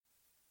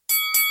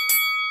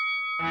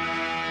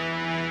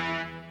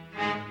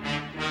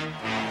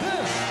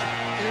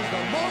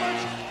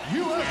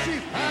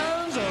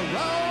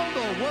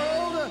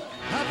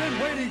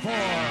been waiting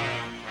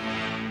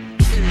for.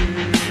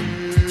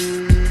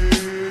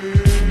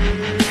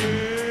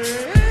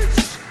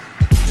 It's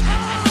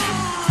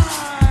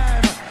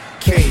time!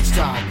 Cage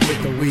Talk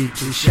with the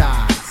weekly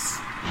shots.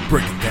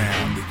 Breaking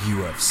down the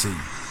UFC.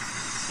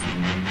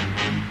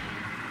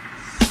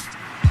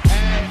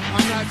 Hey,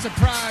 I'm not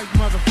surprised,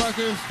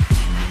 motherfuckers.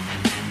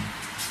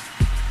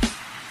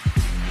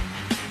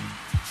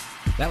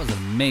 That was an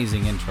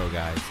amazing intro,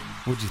 guys.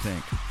 What'd you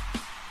think?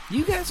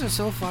 You guys are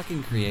so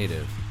fucking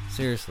creative.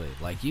 Seriously.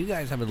 Like, you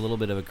guys have a little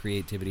bit of a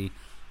creativity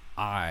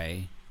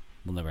I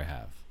will never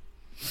have.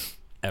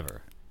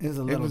 Ever. It was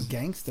a little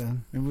gangsta.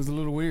 It was a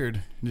little weird.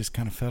 It just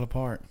kind of fell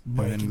apart.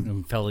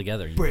 And fell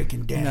together.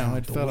 Breaking down. No,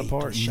 it the fell weekly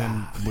apart and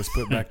then shots. was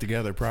put back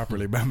together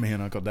properly by me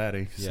and Uncle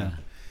Daddy. So, Yeah.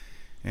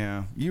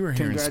 yeah. You were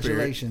here in spirit.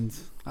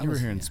 Congratulations. You were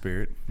here in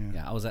spirit. Yeah.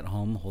 Yeah, I was at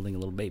home holding a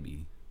little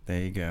baby.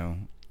 There you go.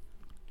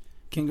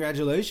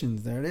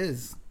 Congratulations. There it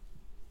is.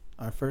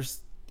 Our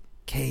first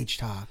Cage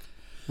Talk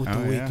with the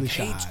Oh, yeah. weekly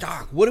Cage shots.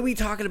 Talk. What are we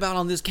talking about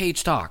on this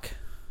Cage Talk?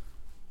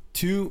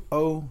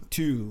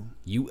 202.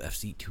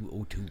 UFC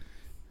 202.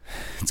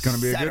 It's going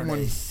to be a good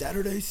one.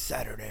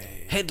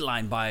 Saturday.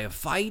 Headlined by a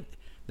fight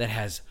that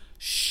has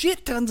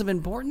shit tons of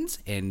importance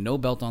and no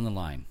belt on the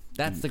line.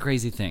 That's the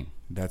crazy thing.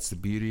 That's the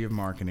beauty of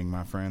marketing,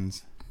 my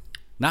friends.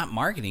 Not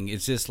marketing.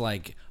 It's just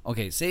like,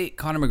 okay, say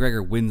Conor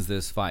McGregor wins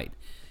this fight.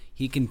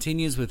 He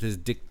continues with his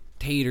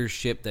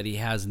dictatorship that he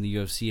has in the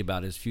UFC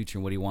about his future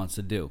and what he wants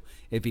to do.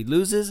 If he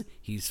loses,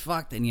 he's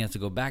fucked and he has to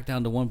go back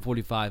down to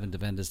 145 and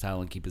defend his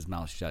title and keep his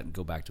mouth shut and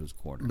go back to his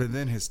corner. But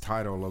then his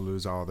title will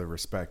lose all the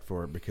respect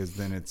for it because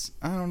then it's,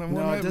 I don't know. No,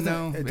 well, it doesn't.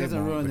 no, It doesn't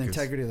won't ruin the because-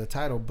 integrity of the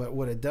title. But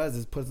what it does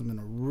is puts him in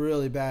a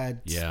really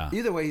bad. Yeah.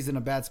 Either way, he's in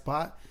a bad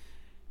spot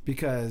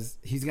because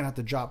he's gonna have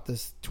to drop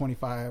this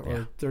 25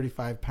 or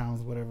 35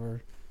 pounds,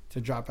 whatever,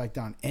 to drop back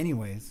down.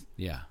 Anyways,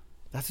 Yeah.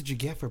 that's what you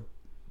get for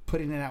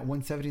putting it at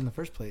 170 in the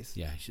first place.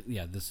 Yeah.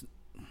 Yeah. This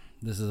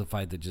is a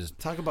fight that just...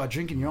 Talk about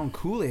drinking your own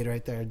Kool-Aid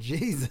right there.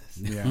 Jesus.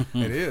 Yeah,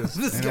 it is.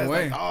 This in guy's a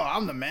way. like, oh,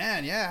 I'm the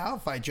man. Yeah, I'll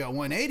fight you at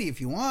 180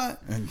 if you want.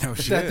 And no If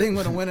shit. that thing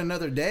would have win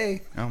another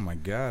day. Oh my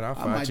God, I'll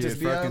might fight you just at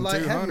be a fucking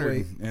light 200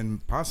 heavyweight.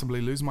 and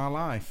possibly lose my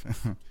life.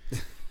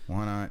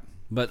 Why not?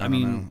 But, I don't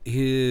mean, know.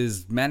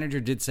 his manager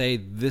did say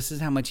this is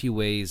how much he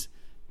weighs,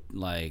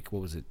 like,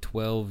 what was it,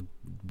 12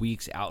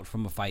 weeks out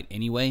from a fight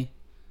anyway.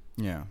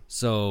 Yeah.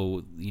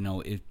 So, you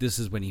know, if this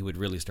is when he would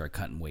really start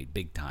cutting weight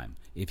big time,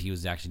 if he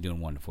was actually doing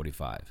 1 to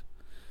 45.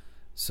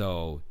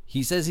 So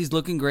he says he's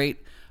looking great.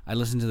 I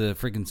listened to the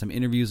freaking some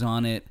interviews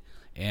on it,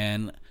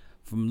 and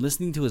from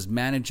listening to his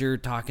manager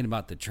talking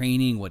about the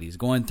training, what he's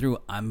going through,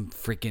 I'm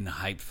freaking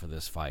hyped for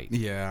this fight.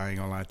 Yeah, I ain't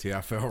gonna lie to you.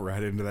 I fell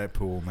right into that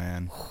pool,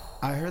 man.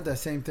 I heard that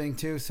same thing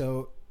too.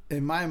 So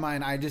in my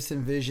mind, I just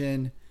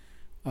envision,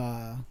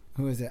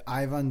 who is it?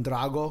 Ivan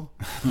Drago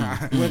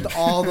with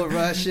all the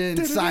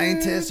Russian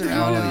scientists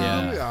around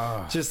him.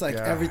 yeah. Just like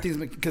God. everything's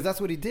because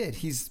that's what he did.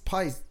 He's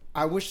probably.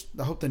 I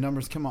hope the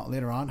numbers come out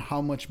later on. How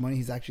much money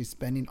he's actually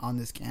spending on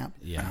this camp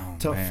Yeah. Oh,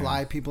 to man.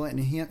 fly people in. And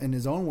he, in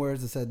his own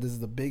words, he said this is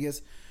the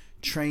biggest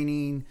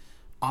training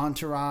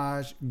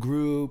entourage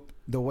group.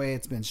 The way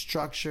it's been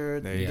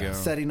structured, There you go.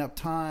 setting up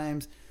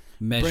times.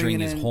 Measuring bringing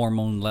his in-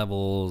 hormone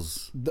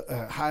levels.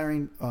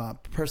 Hiring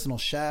personal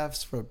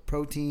chefs for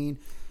protein,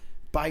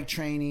 bike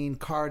training,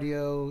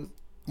 cardio,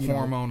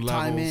 Hormone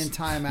time levels. in,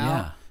 time out.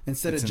 Yeah.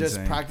 Instead It's of just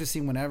insane.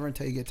 practicing whenever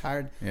until you get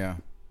tired, Yeah.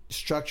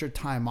 structured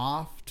time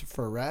off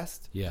for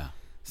rest. Yeah.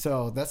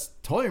 So that's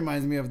totally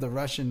reminds me of the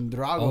Russian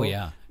Drago. Oh,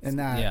 yeah. And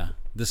that Yeah.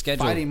 The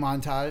schedule. fighting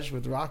montage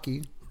with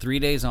Rocky. 3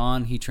 days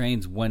on, he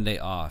trains 1 day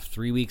off.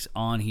 3 weeks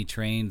on, he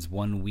trains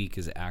 1 week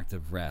is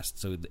active rest.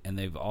 So, and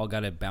they've all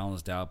got it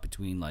balanced out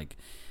between like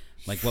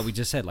what we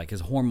just said, like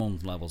his hormone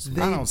levels.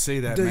 I don't see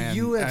that, the man.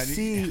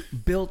 UFC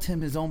built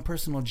him his own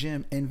personal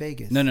gym in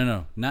Vegas.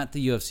 No, not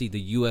the UFC.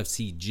 The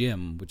UFC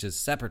gym, which is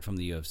separate from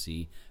the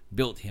UFC,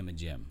 built him a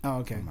gym. Oh,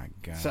 okay. Oh, my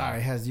God. Sorry,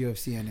 it has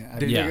UFC in it. I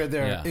Yeah, figured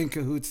they're yeah. in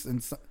cahoots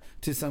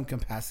to some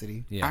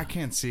capacity. Yeah, I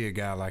can't see a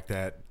guy like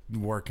that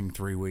working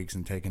 3 weeks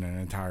and taking an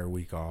entire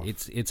week off.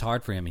 it's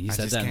hard for him. He I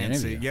said just that in the can't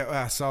see. interview.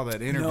 Yeah, I saw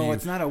that interview. No,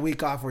 it's not a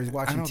week off where he's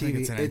watching I don't TV. think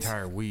it's an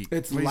entire week.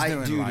 It's Well, he's light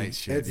doing duty. light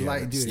shit, It's yeah, light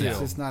but duty.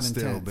 still, It's not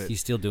still, intense. but-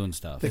 He's still doing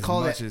stuff. They as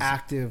call much it as-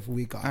 active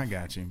week off. I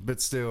got you,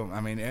 but still, I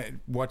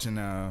mean, watching.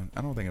 I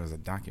don't think it was a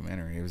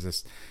documentary. It was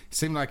just. It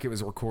seemed like it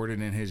was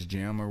recorded in his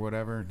gym or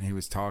whatever. He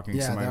was talking.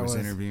 Yeah, Somebody that was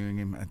was- interviewing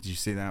him. Did you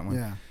see that one?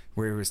 Yeah.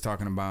 Where he was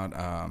talking about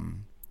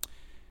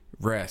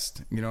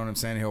rest. You know what I'm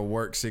saying? He'll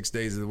work 6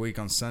 days of the week.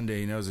 On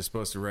Sunday, he knows he's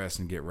supposed to rest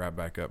and get right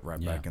back up,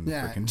 back in the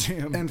Yeah. freaking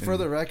gym. And for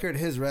the record,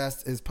 his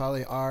rest is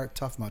probably our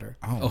Tough Mudder.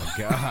 oh my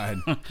God.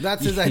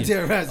 That's his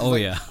idea of rest. He's Oh,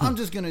 like, yeah. I'm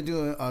just going to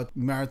do a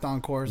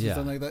marathon course Yeah. or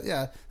something like that.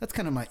 Yeah, that's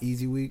kind of my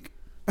easy week.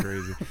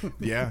 Crazy.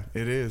 Yeah,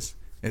 it is.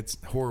 It's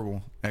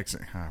horrible.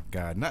 Oh,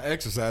 God. Not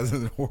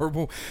exercising is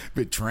horrible,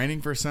 but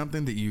training for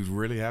something that you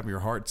really have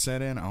your heart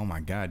set in, oh, my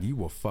God, you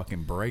will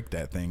fucking break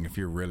that thing if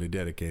you're really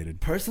dedicated.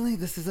 Personally,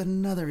 this is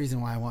another reason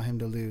why I want him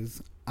to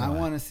lose. I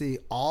want to see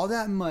all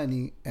that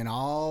money and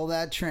all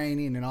that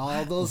training and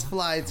all those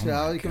flights. Oh,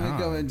 How my he can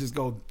go God. and just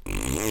go.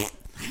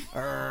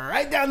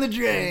 right down the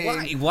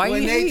drain. Why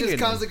when you Nate hating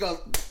just comes and goes,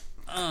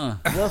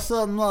 what's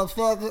up,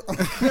 motherfucker?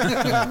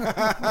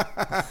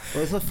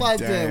 What's the fight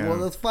then? Well,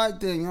 let's fight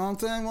then. You know what I'm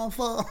saying,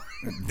 motherfucker?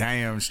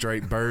 Damn,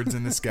 straight birds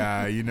in the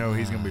sky. You know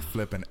he's gonna be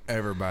flipping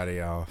everybody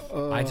off.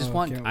 I just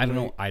want. can't I don't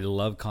wait. know. I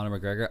love Conor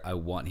McGregor. I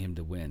want him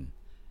to win.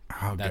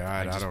 Oh That's-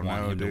 God, I just don't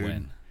want know, him to dude.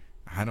 win.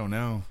 I don't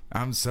know.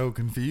 I'm so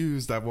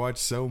confused. I've watched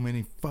so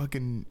many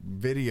fucking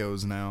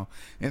videos now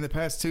in the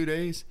past 2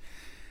 days.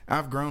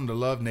 I've grown to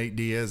love Nate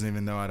Diaz,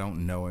 even though I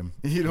don't know him.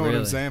 You know what I'm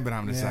Really? saying? But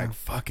I'm just Yeah. like,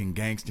 fucking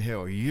gangster,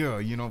 hell yeah.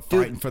 You know,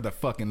 fighting for the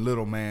fucking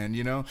little man,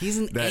 you know? He's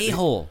an That-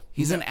 a-hole.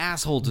 He's an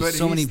asshole to but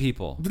so many he's-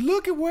 people. But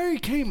look at where he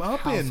came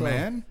up How in, so?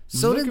 man.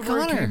 So Look did at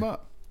where he Conor. came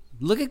up.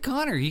 Look at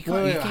Conor. He came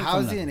How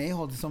from is he the- an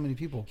a-hole to so many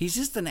people? He's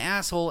just an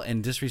asshole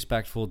and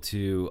disrespectful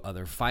to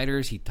other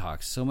fighters. He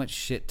talks so much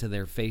shit to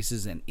their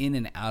faces and in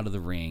and out of the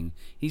ring.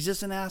 He's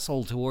just an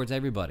asshole towards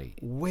everybody.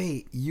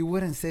 Wait, you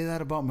wouldn't say that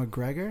about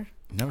McGregor?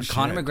 No shit.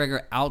 Conor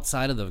McGregor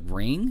outside of the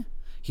ring,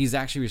 he's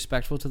actually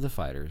respectful to the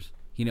fighters.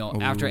 You know,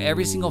 after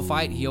every single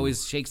fight, he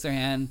always shakes their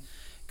hand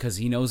because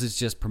he knows it's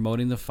just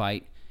promoting the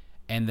fight,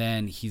 and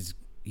then he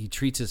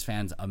treats his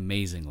fans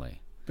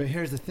amazingly. But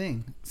here's the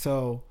thing.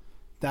 So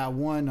that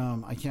one,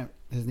 I can't,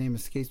 his name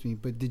escapes me,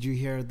 but did you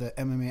hear the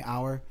MMA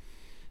Hour?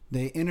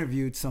 They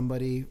interviewed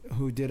somebody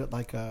who did it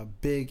like a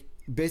big,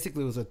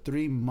 basically it was a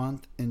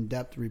 3-month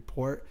in-depth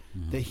report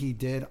that he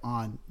did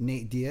on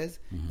Nate Diaz.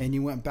 And he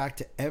went back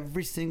to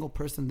every single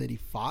person that he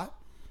fought,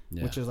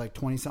 which was like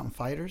 20-something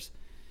fighters.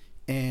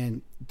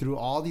 And through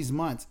all these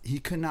months, he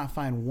could not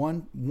find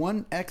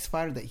one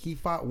ex-fighter that he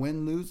fought,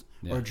 win, lose,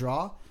 or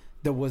draw,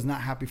 that was not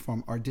happy for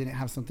him or didn't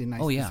have something nice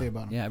to say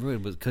about him. Yeah,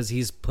 everybody was, because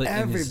he's put in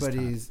his time.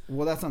 Everybody's,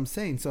 well, that's what I'm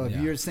saying. So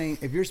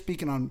if you're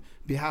speaking on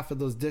behalf of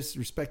those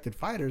disrespected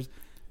fighters,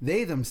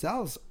 they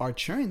themselves are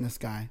cheering this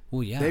guy.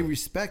 Well, yeah. They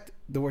respect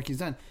the work he's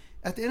done.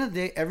 At the end of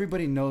the day,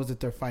 everybody knows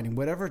that they're fighting.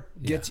 Whatever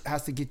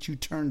has to get you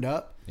turned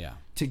up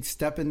to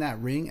step in that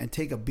ring and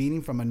take a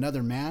beating from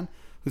another man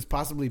who's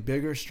possibly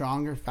bigger,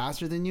 stronger,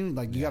 faster than you.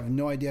 Like, you have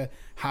no idea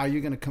how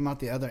you're going to come out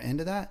the other end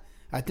of that.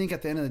 I think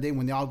at the end of the day,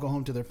 when they all go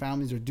home to their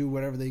families or do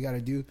whatever they got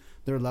to do,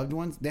 their loved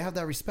ones, they have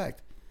that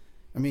respect.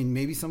 I mean,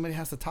 maybe somebody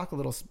has to talk a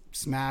little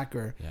smack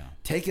or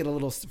take it a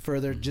little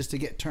further just to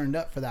get turned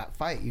up for that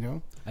fight, you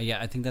know?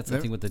 I think that's the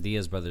thing with the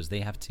Diaz brothers.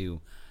 They have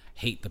to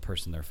hate the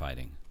person they're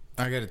fighting.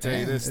 I got to tell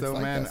you this, it's though,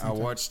 like man. that I sometimes.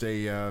 watched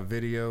a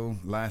video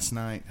last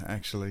night,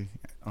 actually,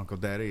 Uncle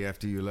Daddy,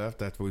 after you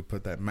left, after we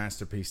put that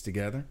masterpiece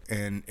together.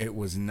 And it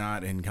was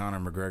not in Conor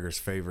McGregor's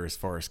favor as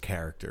far as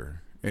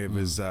character. It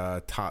was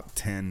top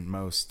 10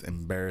 most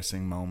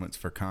embarrassing moments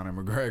for Conor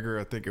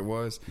McGregor, I think it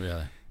was.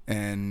 Really?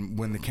 And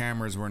when the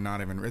cameras were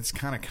not even, it's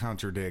kind of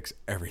contradicts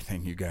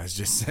everything you guys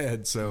just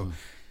said. So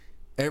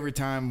every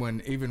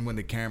time even when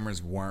the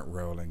cameras weren't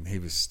rolling, he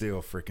was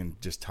still freaking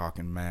just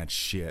talking mad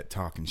shit,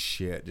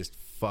 just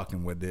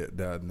fucking with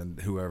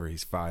the whoever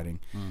he's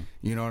fighting.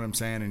 You know what I'm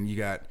saying? And you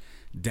got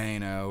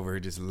Dana over here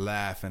just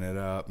laughing it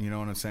up. You know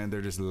what I'm saying?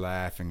 They're just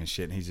laughing and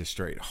shit. And he's just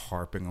straight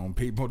harping on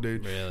people,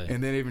 dude. Really?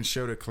 And then even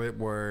showed a clip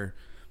where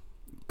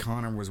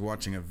Conor was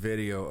watching a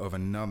video of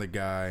another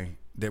guy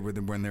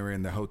when they were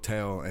in the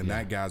hotel, and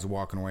that guy's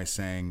walking away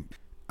saying,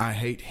 I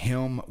hate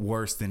him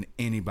worse than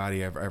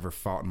anybody I've ever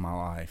fought in my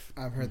life.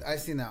 I've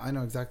seen that. I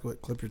know exactly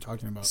what clip you're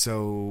talking about.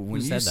 So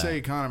when you said say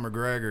that? Conor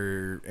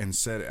McGregor and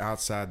said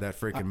outside that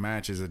freaking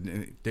match is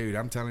dude,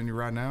 I'm telling you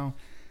right now,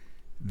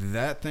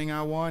 that thing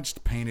I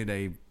watched painted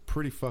a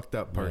pretty fucked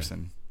up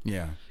person.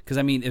 Yeah. Because,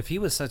 I mean, if he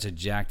was such a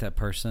jacked up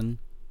person,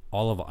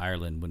 all of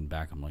Ireland wouldn't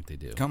back him like they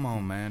do. Come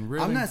on, man.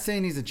 Really? I'm not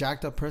saying he's a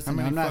jacked up person. How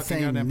many I'm not fucking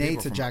saying goddamn Nate's people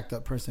a from- jacked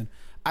up person.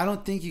 I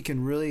don't think you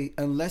can really,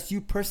 unless you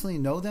personally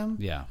know them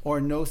or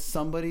know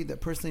somebody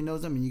that personally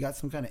knows them and you got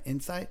some kind of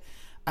insight,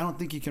 I don't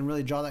think you can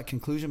really draw that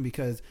conclusion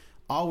because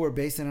all we're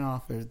basing it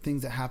off are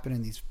things that happen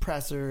in these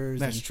pressers.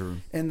 That's true.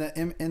 And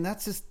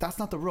that's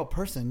not the real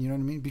person. You know what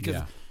I mean?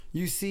 Because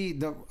you see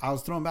I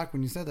was thrown back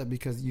when you said that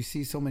because you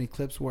see so many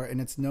clips and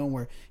it's known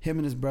where him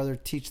and his brother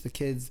teach the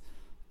kids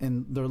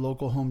in their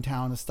local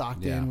hometown of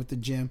Stockton with the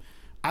gym.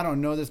 I don't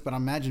know this, but I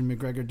imagine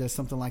McGregor does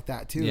something like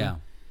that too. Yeah.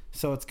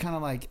 So it's kind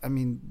of like, I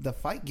mean, the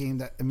fight game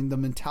the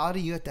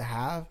mentality you have to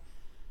have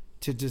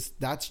to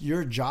that's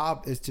your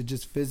job is to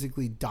just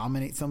physically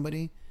dominate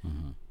somebody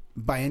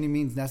by any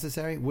means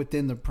necessary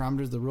within the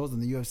parameters, the rules. In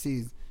the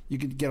UFC, you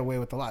could get away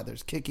with a lot.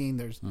 There's kicking,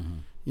 there's,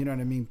 you know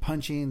what I mean?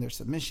 Punching, there's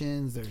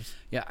submissions, there's.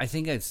 Yeah, I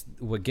think it's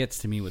what gets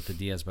to me with the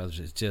Diaz brothers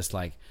is just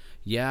like,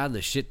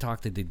 the shit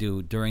talk that they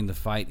do during the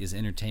fight is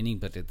entertaining,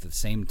 but at the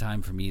same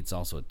time, for me, it's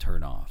also a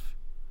turn off.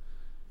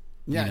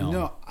 Yeah, You know?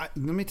 no. Let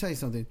me tell you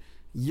something.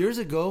 Years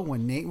ago,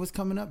 when Nate was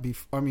coming up,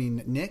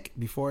 Nick,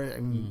 before I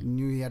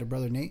knew he had a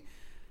brother, Nate,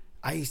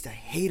 I used to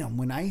hate him.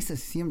 When I used to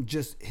see him,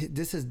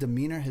 his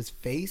demeanor, his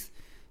face,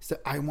 so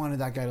I wanted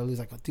that guy to lose.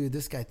 Like, dude,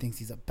 this guy thinks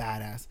he's a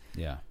badass.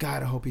 Yeah.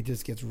 God, I hope he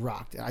just gets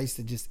rocked. I used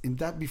to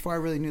that before I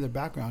really knew their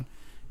background,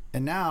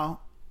 and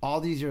now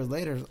all these years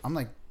later, I'm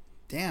like,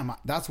 damn,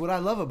 that's what I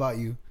love about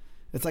you.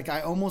 It's like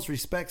I almost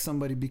respect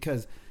somebody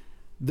because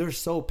they're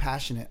so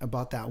passionate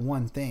about that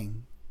one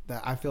thing.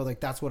 That I feel like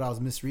that's what I was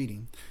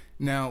misreading.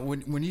 Now,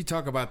 when you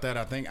talk about that,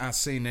 I think I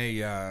seen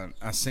a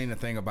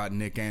thing about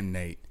Nick and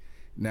Nate.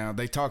 Now,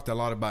 they talked a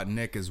lot about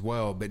Nick as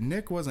well, but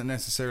Nick wasn't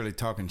necessarily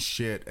talking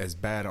shit as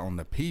bad on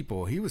the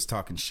people. He was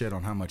talking shit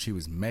on how much he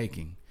was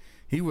making.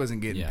 He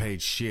wasn't getting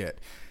paid shit.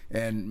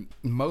 And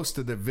most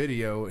of the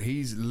video,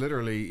 he's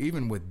literally,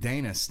 even with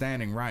Dana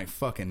standing right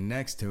fucking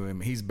next to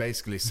him, he's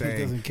basically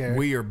saying,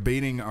 we are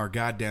beating our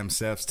goddamn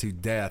selves to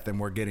death and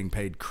we're getting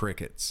paid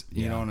crickets.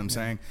 You know what I'm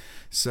saying?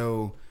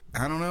 So,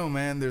 I don't know,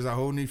 man. There's a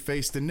whole new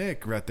face to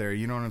Nick right there.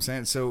 You know what I'm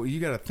saying? So you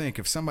got to think,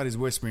 if somebody's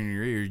whispering in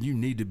your ear, you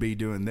need to be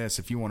doing this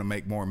if you want to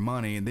make more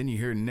money. And then you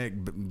hear Nick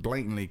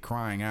blatantly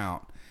crying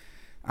out,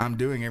 I'm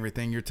doing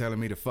everything you're telling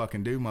me to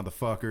fucking do,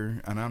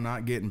 motherfucker, and I'm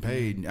not getting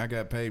paid. I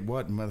got paid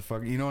what,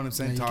 motherfucker? You know what I'm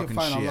saying? You Talking can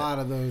find shit. a lot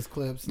of those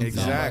clips.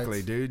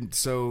 Exactly, dude.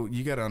 So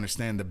you got to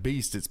understand the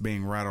beast that's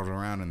being rattled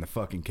around in the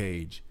fucking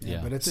cage. Yeah,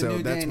 but it's a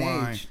new day and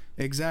age.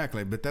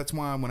 Exactly, but that's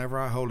why whenever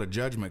I hold a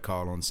judgment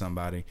call on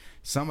somebody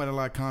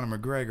like Conor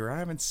McGregor, I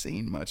haven't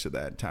seen much of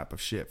that type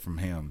of shit from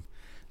him.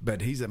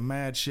 But he's a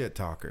mad shit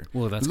talker.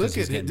 Well, that's because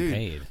he's getting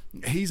paid.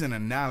 He's an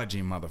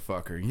analogy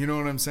motherfucker. You know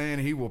what I'm saying?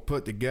 He will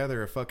put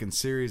together a fucking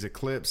series of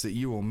clips that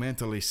you will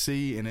mentally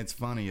see, and it's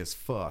funny as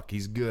fuck.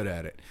 He's good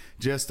at it.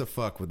 Just to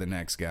fuck with the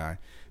next guy.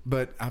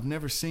 But I've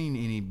never seen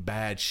any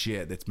bad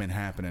shit that's been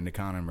happening to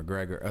Conor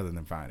McGregor other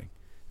than fighting.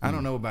 I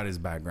don't know about his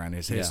background,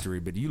 his history,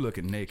 but you look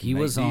at Nick and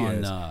Nate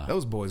Diaz,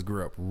 those boys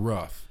grew up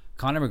rough.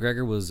 Conor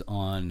McGregor was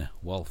on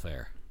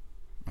welfare.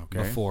 Okay.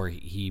 Before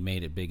he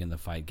made it big in the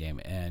fight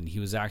game, and he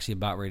was actually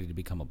about ready to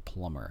become a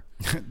plumber.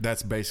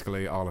 That's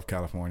basically all of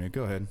California.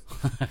 Go ahead.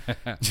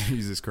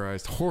 Jesus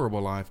Christ, horrible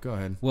life. Go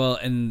ahead. Well,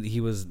 and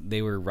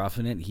they were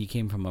roughing it. He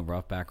came from a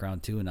rough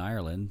background too in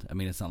Ireland. I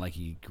mean, it's not like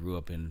he grew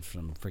up in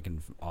some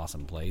freaking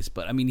awesome place,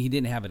 but I mean, he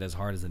didn't have it as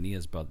hard as the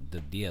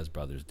Diaz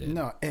brothers did.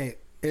 No, hey,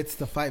 it's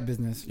the fight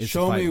business.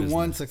 Show me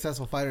one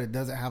successful fighter that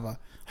doesn't have a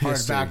hard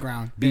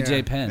background.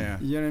 BJ Penn. Yeah.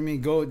 You know what I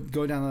mean? Go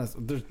down the list.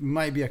 There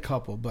might be a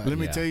couple, but let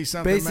me tell you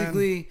something.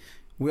 Basically, man.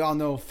 We all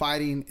know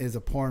fighting is a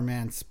poor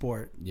man's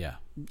sport. Yeah.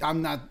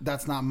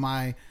 That's not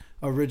my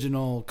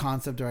original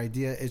concept or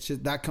idea. It's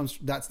just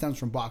that stems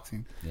from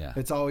boxing. Yeah.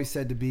 It's always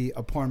said to be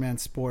a poor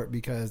man's sport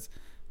because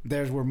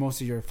there's where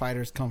most of your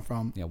fighters come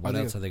from. Yeah. What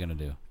else are they going to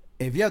do?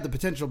 If you have the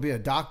potential to be a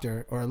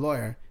doctor or a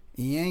lawyer,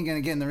 you ain't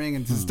gonna get in the ring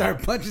and just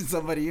start punching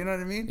somebody. You know what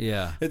I mean?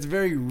 Yeah. It's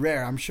very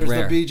rare. I'm sure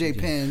there's BJ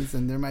Penns,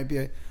 and there might be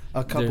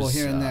a couple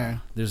here and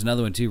there. There's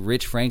another one too.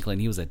 Rich Franklin.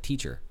 He was a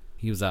teacher.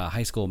 He was a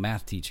high school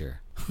math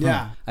teacher.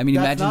 Yeah. I mean,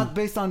 that's imagine not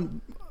based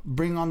on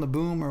Bring on the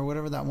Boom or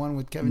whatever that one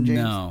with Kevin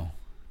James.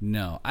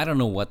 No. I don't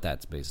know what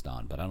that's based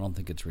on, but I don't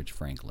think it's Rich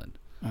Franklin.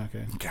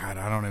 Okay. God,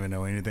 I don't even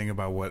know anything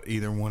about what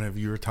either one of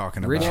you are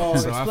talking Rich, about.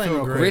 So I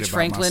feel great Rich about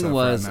Franklin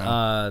was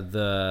right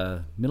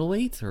the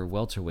middleweight or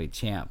welterweight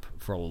champ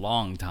for a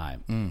long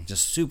time.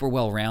 Just super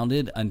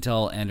well-rounded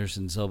until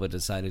Anderson Silva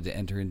decided to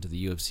enter into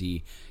the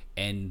UFC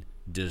and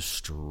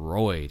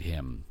destroyed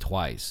him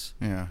twice.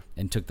 Yeah.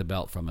 And took the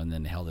belt from him and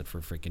then held it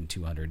for freaking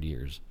 200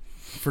 years.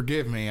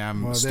 Forgive me,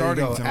 I'm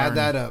starting to add learn.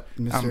 that up,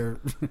 Mr.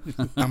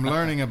 I'm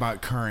learning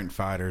about current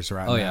fighters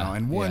now, yeah.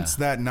 and once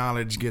that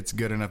knowledge gets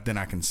good enough, then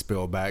I can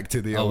spill back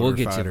to the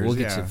older fighters. We'll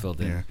get you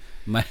filled in.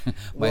 Yeah.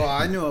 Well,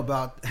 I knew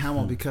about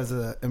Hamill because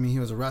he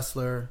was a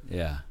wrestler.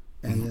 Yeah.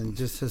 And then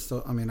just his, I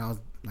was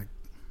like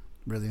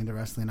really into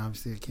wrestling.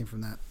 Obviously, it came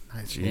from that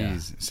high school.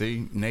 Jeez.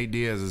 See, Nate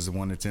Diaz is the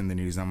one that's in the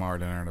news. I'm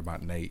already learning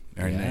about Nate.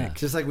 Or Nick.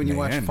 Just like when you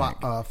Nate watch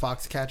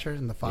Foxcatcher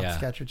and the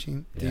Foxcatcher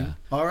team. Yeah.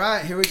 All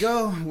right, here we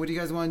go. What do you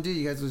guys want to do?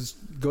 You guys just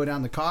go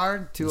down the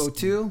card,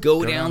 202?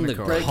 Go down the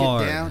card. Break it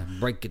down.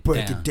 Break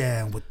it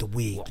down with the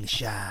weekly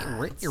shots.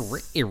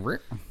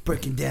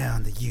 Breaking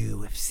down the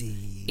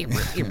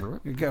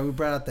UFC. Okay, we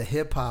brought out the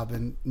hip-hop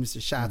and Mr.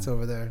 Shots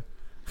over there.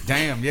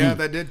 Damn, yeah,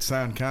 that did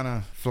sound kind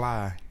of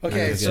fly.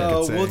 Okay,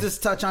 so we'll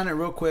just touch on it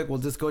real quick. We'll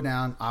just go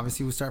down.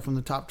 Obviously, we'll start from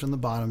the top to the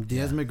bottom.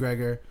 Diaz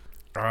McGregor.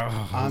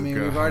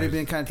 We've already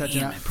been kind of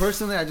touching on it.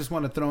 Personally, I just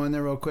want to throw in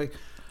there real quick.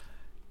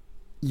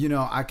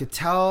 I could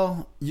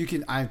tell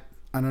I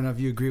don't know if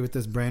you agree with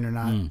this, Brain, or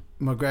not.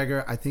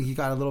 McGregor, I think he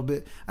got a little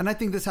bit, and I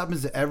think this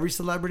happens to every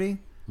celebrity,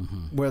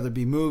 whether it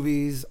be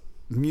movies,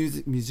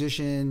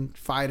 musician,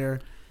 fighter.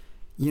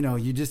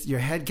 Your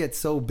head gets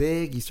so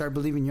big, you start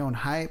believing your own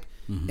hype.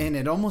 And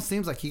it almost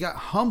seems like he got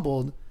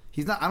humbled.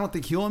 I don't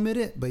think he'll admit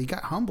it, but he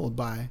got humbled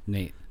by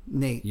Nate.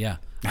 Yeah.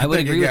 I would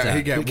agree with that.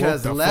 He got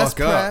because woke the less fuck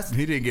press, up.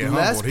 He didn't get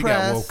humbled. He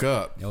got woke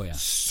up. Oh, yeah.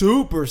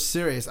 Super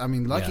serious.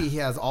 Lucky he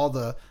has all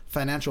the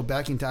financial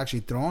backing to actually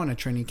throw in a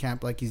training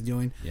camp like he's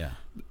doing. Yeah.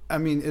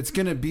 It's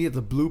going to be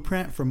the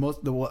blueprint for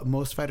what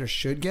most fighters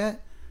should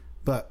get,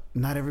 but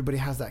not everybody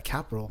has that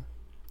capital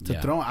to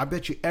throw in. I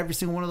bet you every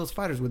single one of those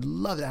fighters would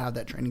love to have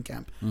that training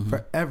camp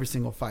for every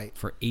single fight.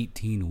 For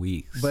 18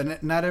 weeks.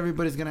 But not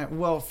everybody's going to...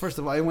 Well, first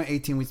of all, it went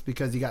 18 weeks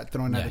because he got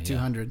thrown out of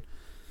 200.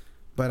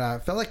 But I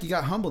felt like he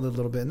got humbled a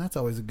little bit, and that's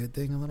always a good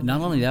thing. Not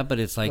only that, but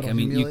it's like,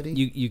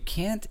 you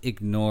can't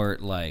ignore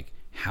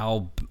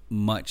how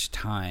much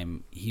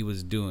time he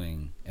was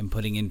doing and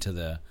putting into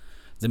the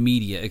the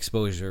media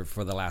exposure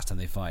for the last time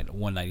they fought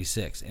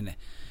 196, and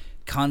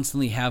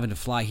constantly having to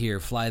fly here,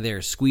 fly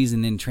there,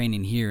 squeezing in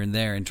training here and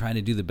there, and trying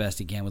to do the best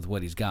he can with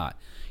what he's got.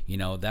 You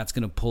know, that's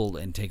going to pull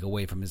and take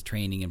away from his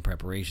training and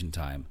preparation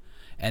time,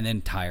 and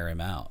then tire him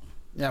out.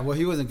 Yeah, well,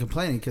 he wasn't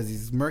complaining because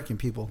he's murking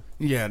people.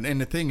 Yeah, and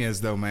the thing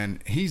is, though,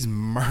 man, he's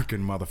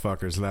murking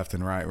motherfuckers left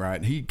and right,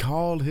 right? He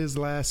called his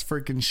last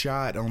freaking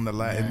shot on the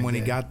when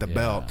he got the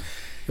belt.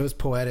 It was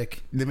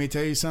poetic. Let me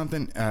tell you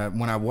something.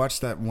 When I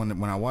watched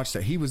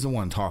that, he was the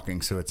one talking,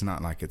 so it's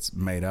not like it's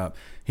made up.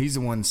 He's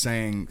the one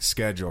saying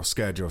schedule,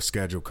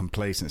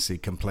 complacency,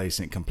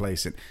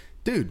 complacent.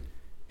 Dude,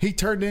 he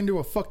turned into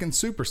a fucking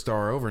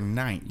superstar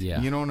overnight.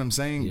 Yeah. You know what I'm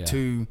saying?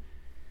 Yeah.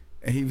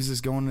 He was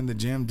just going in the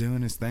gym,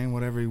 doing his thing,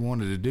 whatever he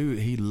wanted to do.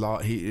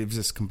 It was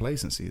just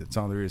complacency. That's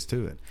all there is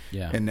to it.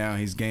 Yeah. And now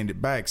he's gained it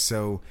back.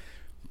 So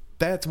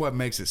that's what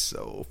makes it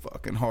so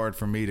fucking hard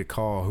for me to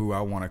call who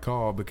I want to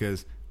call,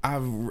 because I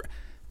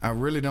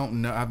really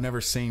don't know. I've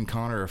never seen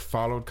Conor or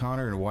followed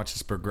Conor and watched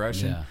his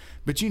progression. Yeah.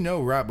 But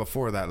right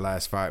before that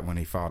last fight when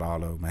he fought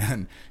Aldo,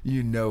 man,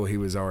 he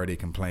was already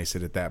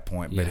complacent at that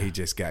point. But he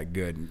just got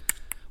good and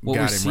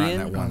got him right in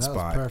that one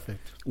spot. Was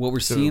perfect. What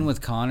we're seeing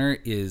with Conor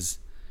is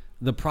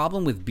the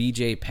problem with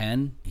BJ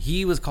Penn.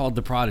 He was called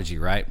the Prodigy,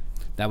 right?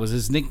 That was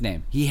his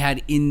nickname. He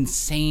had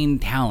insane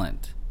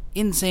talent,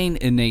 insane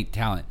innate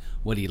talent.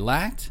 What he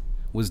lacked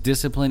was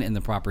discipline and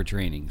the proper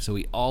training. So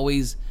he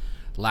always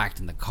lacked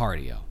in the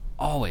cardio,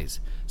 always.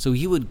 So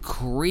he would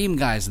cream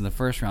guys in the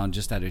first round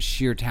just out of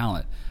sheer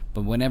talent.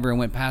 But whenever it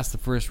went past the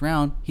first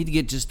round, he'd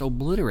get just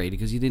obliterated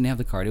because he didn't have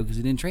the cardio, because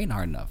he didn't train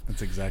hard enough.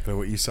 That's exactly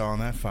what you saw in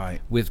that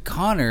fight. With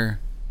Conor,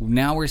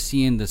 now we're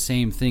seeing the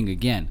same thing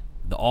again.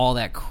 All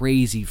that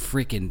crazy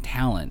freaking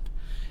talent.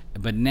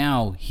 But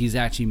now he's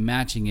actually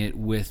matching it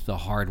with the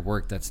hard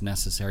work that's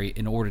necessary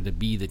in order to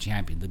be the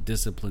champion, the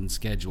disciplined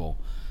schedule.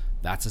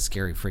 That's a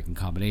scary freaking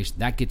combination.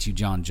 That gets you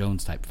John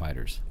Jones type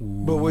fighters.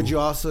 But would you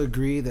also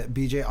agree that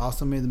BJ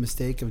also made the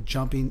mistake of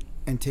jumping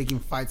and taking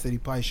fights that he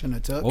probably shouldn't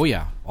have took? Oh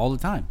yeah, all the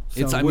time.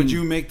 So would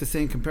you make the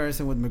same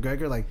comparison with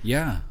McGregor? Like,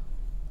 yeah,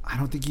 I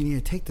don't think you need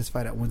to take this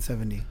fight at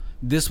 170.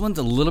 This one's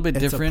a little bit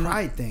different. It's a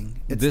pride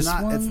thing. It's This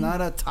not. one- It's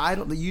not a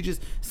title. You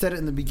just said it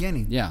in the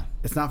beginning. Yeah,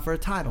 It's not for a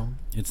title.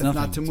 it's not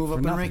nothing. to move It's up for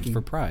in nothing. ranking. It's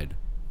for pride.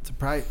 It's a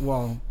pride.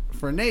 Well,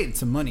 for Nate,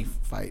 it's a money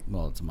fight.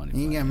 Well, it's a money. You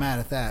ain't fight. getting mad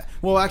at that.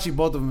 Well, actually,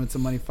 both of them, it's a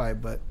money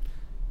fight. But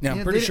Yeah, I'm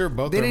yeah, pretty they sure didn't-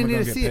 both of they them are didn't going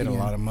need to to get see it paid a again.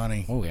 lot of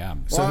money. Oh yeah,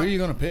 So Well, who are you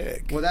going to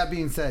pick? with that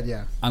being said,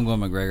 yeah, I'm going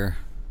McGregor.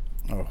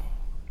 Oh,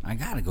 I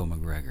gotta go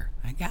McGregor.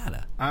 I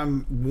gotta.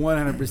 I'm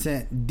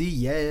 100%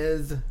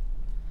 Diaz.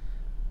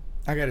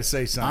 I got to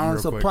say something I'm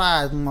real quick.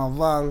 surprised,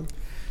 motherfucker.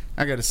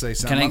 I got to say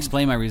something. Can I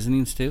explain my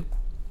reasonings too?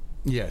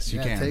 Yes, you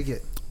Yeah, can. take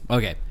it.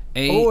 Okay.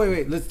 Oh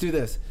wait, let's do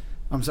this.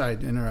 I'm sorry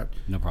to interrupt.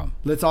 No problem.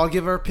 Let's all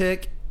give our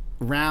pick,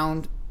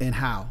 round, and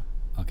how.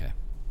 Okay.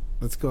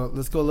 Let's go a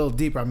little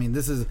deeper. I mean,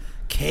 this is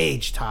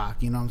cage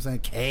talk. You know what I'm saying?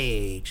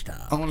 Cage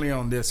talk. Only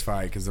on this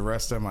fight, because the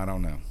rest of them I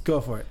don't know.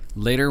 Go for it.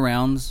 Later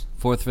rounds,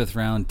 4th, 5th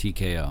round,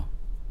 TKO.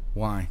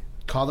 Why?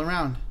 Call the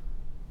round.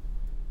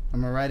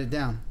 I'm gonna write it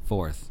down.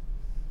 4th.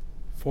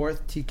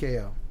 4th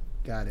TKO.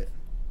 Got it.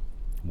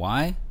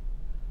 Why?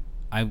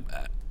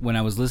 When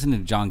I was listening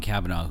to John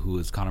Kavanaugh, who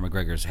is Conor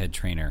McGregor's head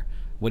trainer,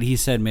 what he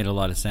said made a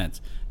lot of sense.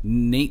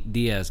 Nate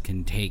Diaz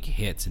can take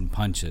hits and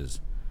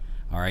punches.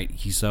 All right,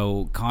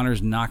 so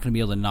Conor's not going to be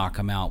able to knock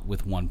him out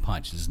with one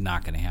punch. It's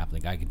not going to happen. The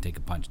guy can take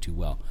a punch too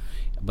well,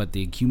 but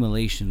the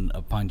accumulation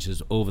of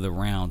punches over the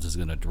rounds is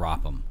going to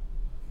drop him.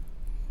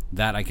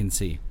 That I can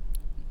see.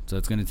 So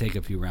it's going to take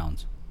a few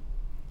rounds.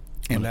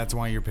 And that's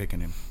why you're picking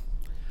him.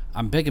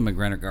 I'm picking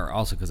McGregor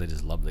also because I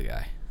just love the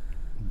guy.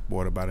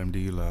 What about him do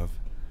you love?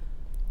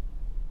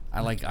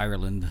 I like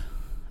Ireland.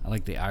 I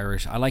like the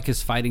Irish. I like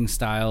his fighting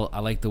style. I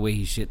like the way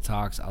he shit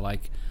talks. I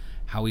like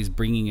how he's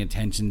bringing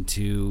attention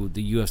to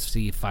the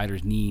UFC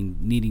fighters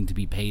needing to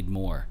be paid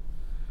more.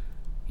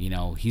 You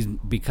know,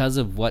 because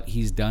of what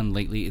he's done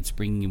lately, it's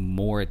bringing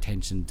more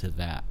attention to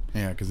that.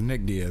 Yeah, because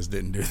Nick Diaz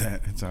didn't do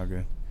that. It's all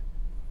good.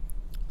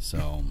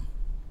 So,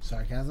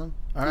 Sarcasm.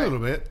 All A right. little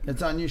bit.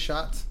 It's on you.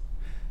 Shots.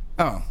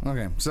 Oh,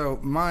 okay. So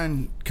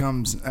mine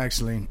comes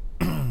actually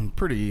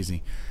pretty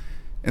easy.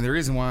 And the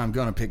reason why I'm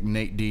going to pick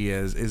Nate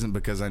Diaz isn't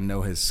because I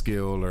know his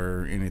skill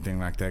or anything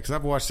like that. Because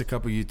I've watched a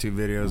couple YouTube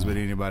videos, but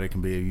anybody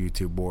can be a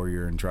YouTube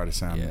warrior and try to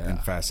sound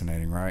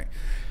fascinating, right?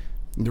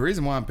 The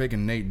reason why I'm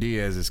picking Nate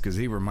Diaz is because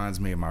he reminds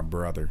me of my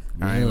brother.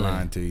 I ain't Really?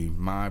 lying to you.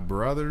 My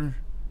brother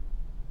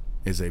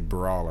is a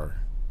brawler.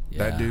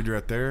 That Yeah. dude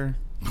right there,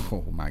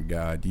 oh my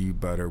God, you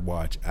better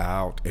watch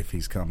out if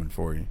he's coming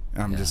for you.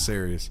 I'm just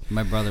serious.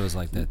 my brother was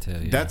like that too.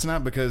 Yeah. That's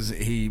not because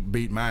he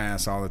beat my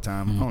ass all the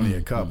time. Only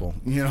a couple.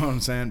 You know what I'm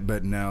saying?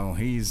 But no,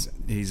 he's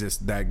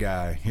just that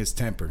guy. His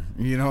temper.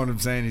 You know what I'm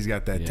saying? He's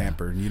got that Yeah.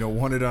 temper. And you don't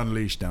want it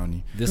unleashed on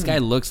you. This guy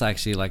looks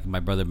actually like my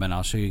brother Ben.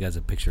 I'll show you guys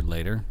a picture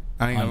later.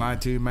 I ain't gonna lie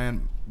to you,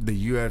 man. The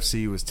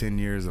UFC was 10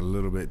 years a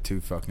little bit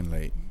too fucking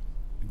late.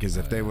 Because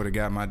if they would have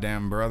got my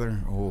damn brother,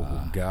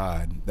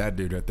 God, that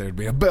dude right there would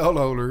be a belt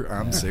holder.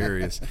 I'm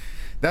serious.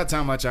 That's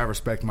how much I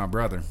respect my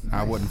brother. Nice.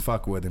 I wouldn't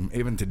fuck with him.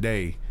 Even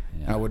today,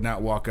 I would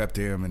not walk up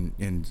to him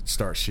and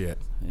start shit.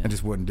 I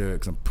just wouldn't do it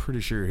because I'm pretty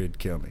sure he'd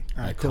kill me.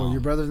 All right, cool.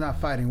 Your brother's not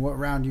fighting. What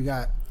round you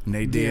got?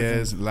 Nate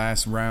Diaz,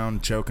 last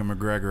round, choking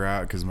McGregor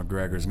out because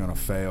McGregor's going to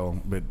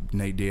fail. But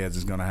Nate Diaz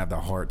is going to have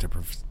the heart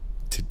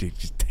to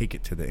just take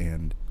it to the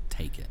end.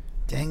 Take it.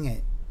 Dang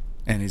it.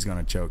 And he's going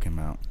to choke him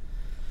out.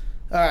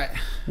 All right.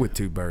 With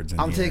 2 birds in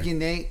the air. I'm taking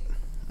Nate,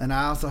 and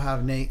I also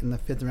have Nate in the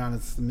 5th round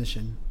of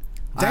submission.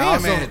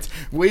 Damn it.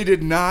 We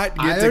did not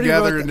get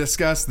together and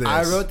discuss this.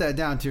 I wrote that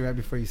down, too, right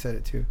before you said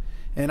it, too.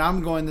 And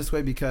I'm going this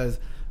way because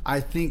I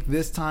think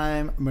this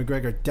time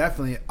McGregor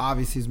definitely,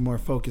 obviously, is more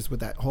focused with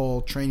that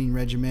whole training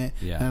regimen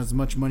and as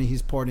much money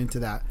he's poured into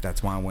that.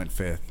 That's why I went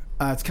 5th.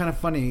 It's kind of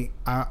funny.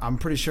 I'm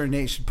pretty sure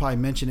Nate should probably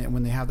mention it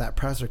when they have that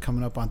presser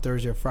coming up on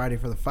Thursday or Friday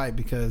for the fight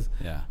because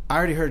I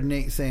already heard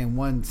Nate saying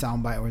one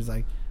soundbite where he's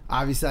like,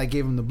 obviously I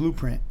gave him the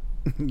blueprint.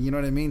 You know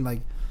what I mean?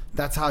 Like,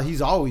 that's how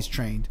he's always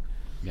trained.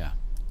 Yeah.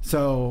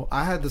 So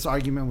I had this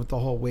argument with the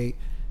whole weight.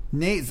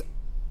 Nate's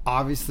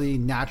obviously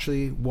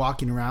naturally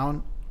walking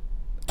around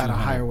at a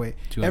higher weight.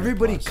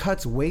 Everybody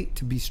cuts weight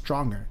to be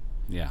stronger.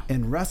 Yeah.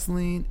 In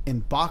wrestling,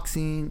 in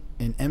boxing,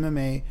 in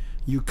MMA,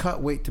 you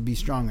cut weight to be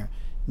stronger.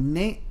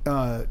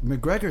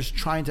 McGregor's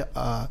trying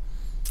to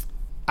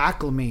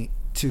acclimate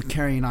to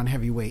carrying on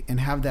heavy weight and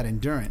have that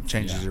endurance.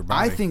 Changes your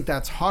body. I think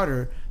that's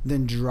harder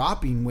than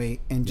dropping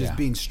weight and just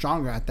being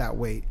stronger at that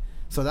weight.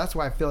 So that's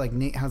why I feel like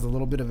Nate has a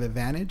little bit of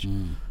advantage.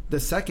 The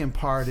second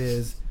part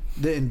is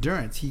the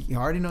endurance. He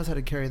already knows how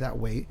to carry that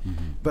weight.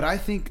 But I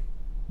think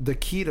the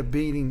key to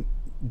beating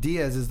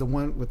Diaz is the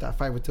one with that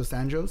fight with Dos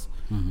Anjos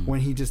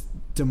when he just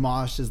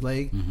demolished his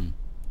leg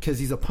because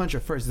he's a puncher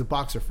first. He's a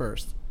boxer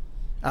first.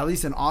 At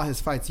least in all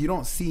his fights, you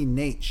don't see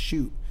Nate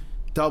shoot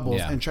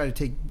doubles and try to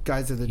take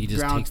guys to the ground. He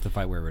just takes the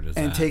fight wherever it is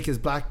and take his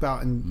black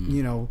belt, and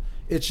you know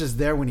it's just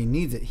there when he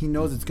needs it. He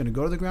knows it's going to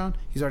go to the ground.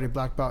 He's already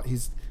black belt.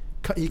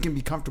 He can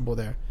be comfortable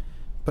there.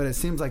 But it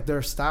seems like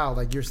their style,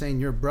 like you're saying,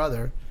 your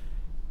brother,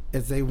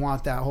 is they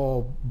want that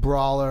whole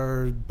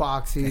brawler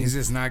boxing. He's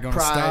just not going to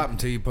stop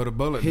until you put a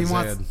bullet in his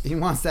head. He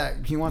wants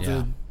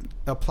to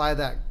apply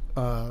that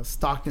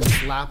Stockton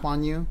slap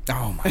on you.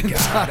 Oh my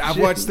God! I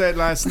watched that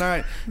last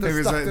night. There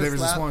was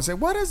this one say,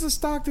 "What is the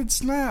Stockton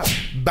slap?"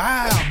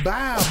 Bow,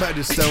 bow, but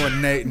just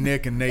throwing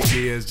Nick and Nate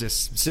Diaz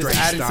just straight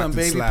adding Stockton some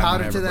baby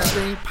powder to that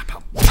thing.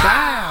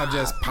 Bow,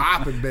 just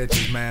popping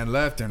bitches, man,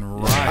 left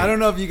and right. I don't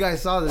know if you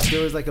guys saw this.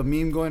 There was like a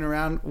meme going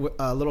around,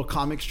 a little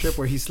comic strip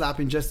where he's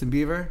slapping Justin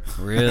Bieber.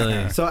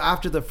 Really? So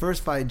after the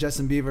first fight,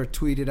 Justin Bieber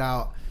tweeted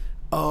out,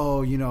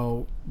 "Oh, you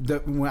know,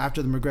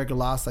 after the McGregor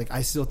loss, like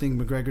I still think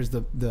McGregor's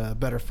the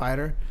better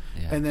fighter."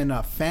 And then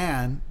a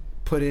fan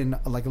put in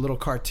like a little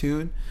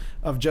cartoon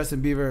of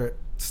Justin Bieber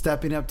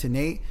stepping up to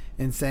Nate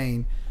and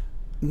saying,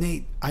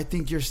 "Nate, I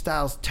think your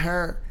style's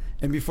terror."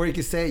 And before he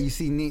could say it, you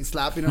see Nate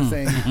slapping him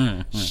saying,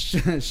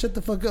 "Shut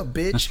the fuck up,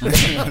 bitch."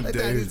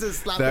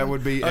 Dude, that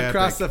would be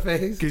across the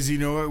face. Because you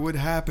know what would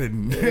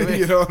happen.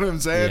 You know what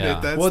I'm saying?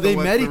 Yeah. Well, they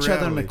met each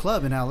other in the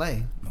club in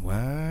L.A.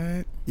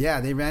 What?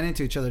 Yeah, they ran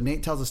into each other.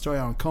 Nate tells a story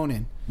on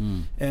Conan.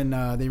 And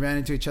they ran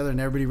into each other,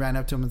 and everybody ran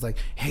up to him and was like,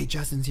 "Hey,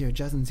 Justin's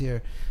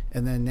here."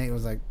 And then Nate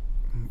was like,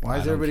 "Why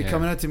is everybody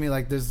coming up to me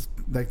like this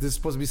is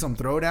supposed to be some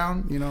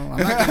throwdown? You know,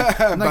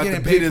 I'm not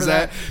getting paid for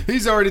that."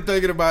 He's already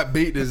thinking about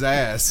beating his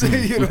ass.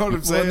 You know what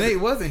I'm saying? Well, Nate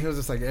wasn't. He was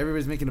just like,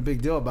 everybody's making a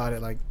big deal about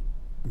it. Like,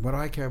 what do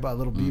I care about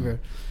Little Bieber?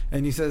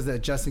 And he says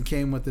that Justin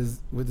came with his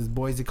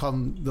boys. He called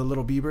them the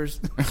Little Beavers.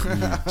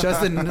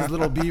 Justin and his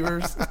Little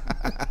Beavers.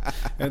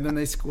 And then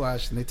they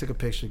squashed and they took a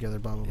picture together.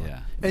 Blah blah blah. Yeah.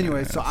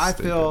 Anyway, so I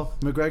feel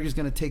McGregor's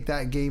going to take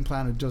that game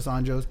plan of Dos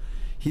Anjos.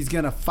 He's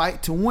going to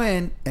fight to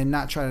win and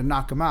not try to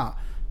knock him out.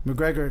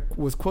 McGregor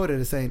was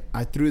quoted as saying,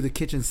 "I threw the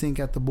kitchen sink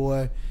at the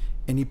boy,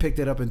 and he picked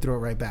it up and threw it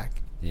right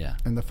back." Yeah.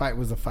 And the fight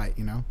was a fight,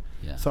 you know.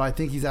 Yeah. So I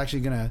think he's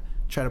actually going to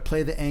try to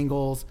play the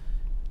angles,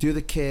 do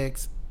the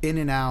kicks, in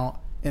and out.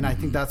 And I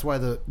think that's why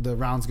the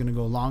round's going to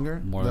go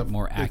longer.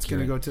 More accurate. It's going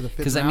to go to the 5th round.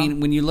 Because, I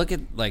mean, when you look at,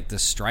 like, the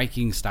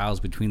striking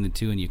styles between the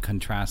two and you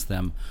contrast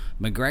them,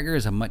 McGregor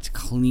is a much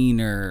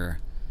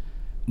cleaner,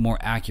 more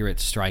accurate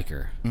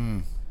striker.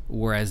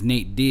 Whereas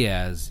Nate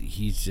Diaz,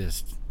 he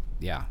just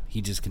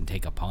can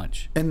take a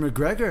punch. And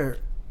McGregor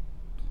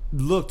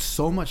looked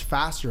so much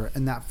faster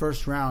in that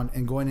first round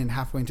and going in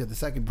halfway into the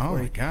second before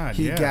he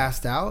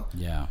gassed out.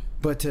 Yeah.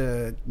 But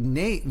to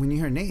Nate, when you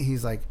hear Nate,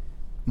 he's like,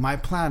 my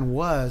plan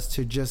was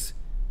to just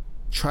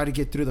try to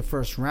get through the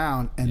first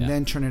round and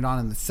then turn it on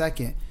in the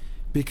second,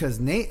 because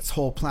Nate's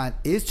whole plan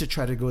is to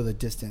try to go the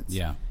distance.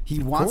 Yeah.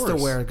 He wants to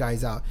wear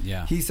guys out.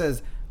 Yeah. He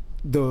says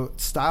the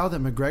style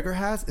that McGregor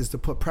has is to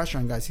put pressure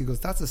on guys. He goes,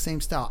 that's the same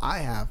style I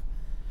have.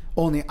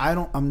 Only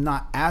I'm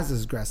not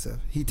as aggressive.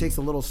 He takes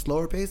a little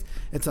slower pace.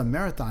 It's a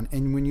marathon.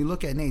 And when you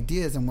look at Nate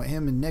Diaz and what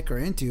him and Nick are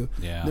into,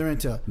 they're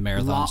into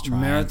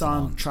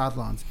marathon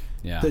triathlons.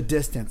 Yeah. The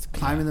distance,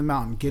 climbing the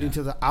mountain, getting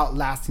to the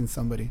outlasting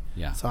somebody.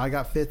 Yeah. So I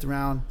got 5th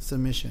round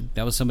submission.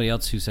 That was somebody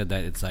else who said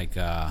that it's like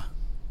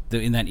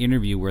in that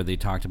interview where they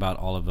talked about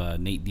all of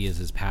Nate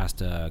Diaz's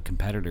past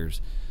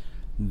competitors,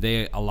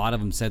 a lot of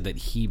them said that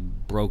he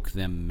broke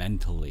them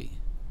mentally.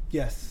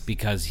 Yes.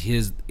 Because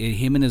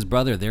him and his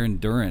brother, their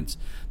endurance,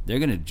 they're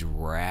gonna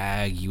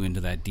drag you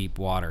into that deep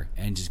water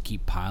and just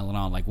keep piling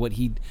on. Like what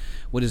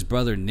his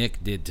brother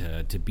Nick did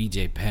to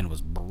BJ Penn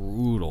was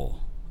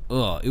brutal.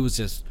 It was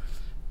just,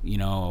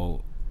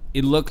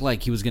 it looked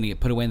like he was gonna get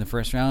put away in the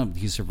first round.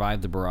 He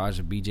survived the barrage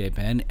of BJ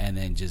Penn and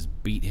then just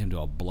beat him to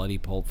a bloody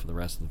pulp for the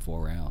rest of the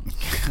 4 rounds.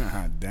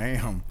 God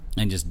damn.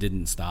 And just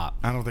didn't stop.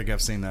 I don't think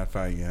I've seen that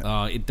fight yet.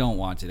 Don't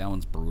watch it. That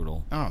one's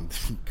brutal. Oh,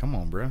 come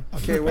on, bro.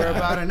 Okay, we're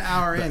about an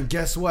hour in.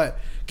 Guess what?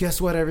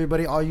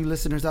 Everybody, all you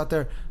listeners out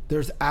there,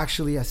 there's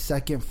actually a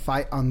second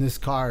fight on this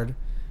card,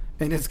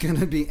 and it's going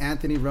to be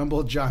Anthony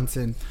Rumble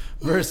Johnson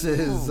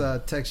versus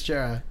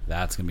Teixeira.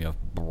 That's going to be a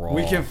brawl.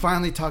 We can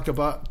finally talk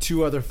about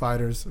 2 other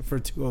fighters for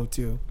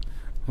 202.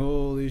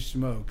 Holy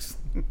smokes.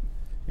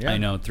 Yeah. I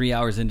know, 3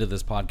 hours into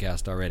this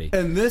podcast already.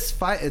 And this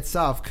fight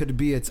itself could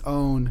be its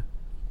own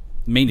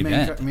main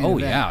event. Main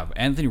event. Yeah.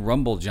 Anthony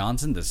Rumble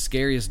Johnson, the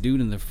scariest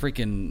dude in the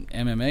freaking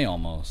MMA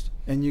almost.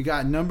 And you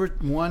got number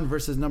 1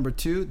 versus number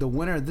 2. The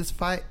winner of this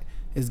fight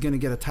is going to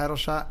get a title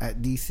shot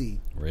at DC.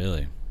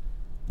 Really?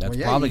 That's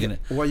Well, probably going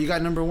to... Well, you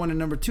got number 1 and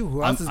number 2.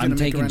 Who else is going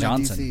to make a run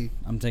Johnson. at DC?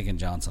 I'm taking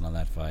Johnson on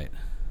that fight.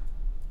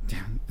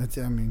 Damn, that's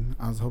it. I mean,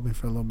 I was hoping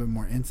for a little bit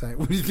more insight.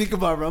 What do you think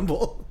about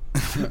Rumble?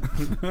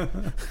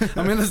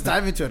 Let's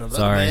dive into it a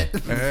little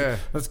bit. Yeah.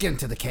 Let's get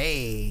into the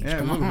cage. Yeah, a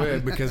Come little on.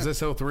 bit, because this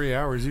whole 3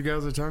 hours you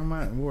guys are talking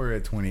about, we're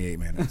at 28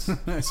 minutes.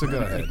 So go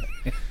ahead.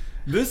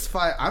 This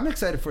fight, I'm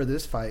excited for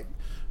this fight.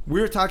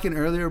 We were talking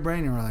earlier,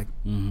 Brain, and we're like,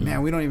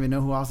 man, we don't even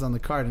know who else is on the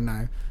card. And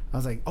I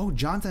was like, oh,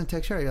 Johnson and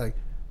Teixeira. You're like,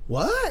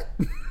 what?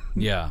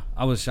 Yeah,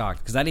 I was shocked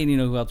because I didn't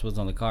even know who else was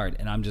on the card.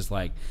 And I'm just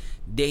like,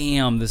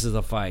 damn, this is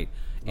a fight.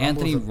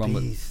 Anthony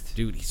Rumble, beast.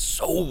 dude, he's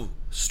so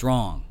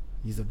strong.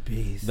 He's a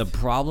beast. The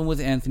problem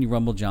with Anthony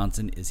Rumble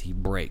Johnson is he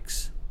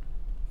breaks.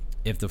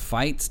 If the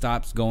fight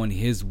stops going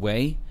his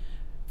way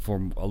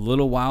for a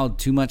little while,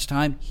 too much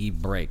time, he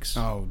breaks.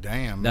 Oh,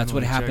 damn. That's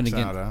what happened Checks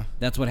again. out, huh?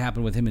 That's what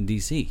happened with him in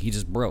DC. He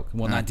just broke.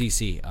 Well, not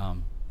DC.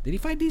 Did he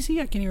fight DC?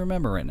 I can't even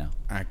remember right now.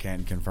 I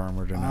can't confirm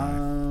or deny.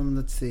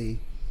 Let's see.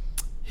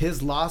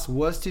 His loss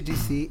was to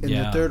DC in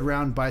Yeah. the 3rd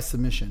round by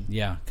submission.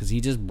 Yeah, because he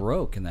just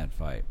broke in that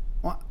fight.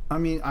 Well, I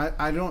mean,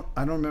 I don't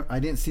remember. I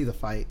didn't see the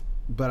fight,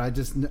 but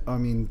just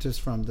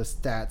from the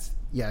stats,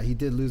 yeah, he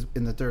did lose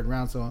in the 3rd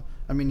round. So,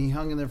 I mean, he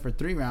hung in there for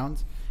 3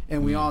 rounds,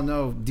 and we all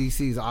know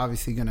DC is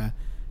obviously gonna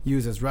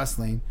use his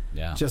wrestling,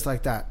 Yeah. just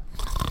like that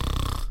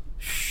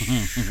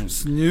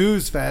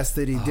snooze fest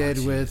that he did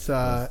geez. with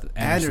With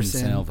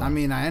Anderson. Silva. I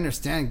mean, I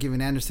understand giving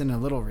Anderson a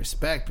little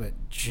respect, but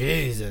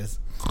Jesus.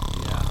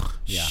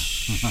 Yeah.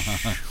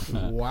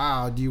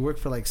 Wow, do you work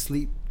for like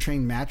Sleep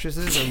Train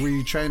Mattresses, or were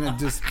you trying to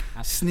just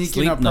sneak in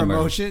Sleep a number.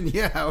 promotion?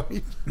 Yeah.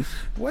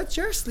 What's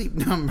your sleep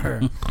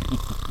number?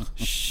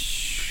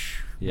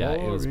 Yeah,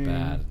 it was Boring.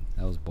 bad.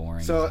 That was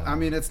boring. So, as hell. I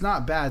mean, it's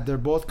not bad. They're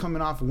both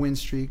coming off win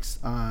streaks.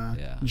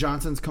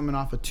 Johnson's coming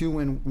off a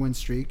 2-win win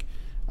streak.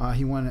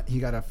 He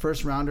got a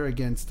first rounder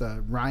against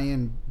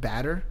Ryan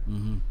Bader,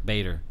 and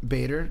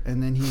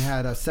then he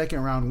had a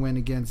 2nd round win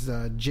against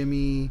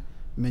Jimmy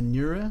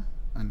Manura.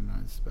 I don't know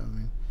how to spell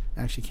it.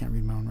 I actually can't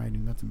read my own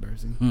writing. That's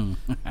embarrassing.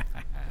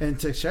 And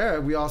Teixeira,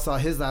 we all saw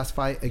his last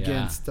fight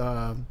against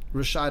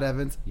Rashad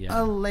Evans.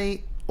 Yeah. A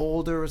late,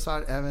 older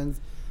Rashad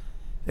Evans.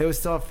 It was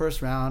still a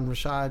first round.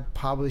 Rashad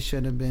probably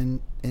shouldn't have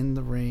been in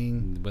the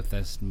ring. with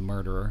this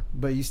murderer.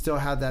 But you still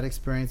had that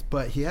experience.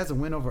 But he has a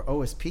win over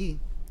OSP.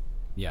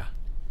 Yeah.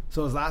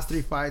 So his last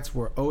 3 fights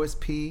were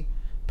OSP,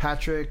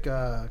 Patrick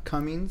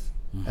Cummings,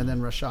 and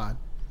then Rashad.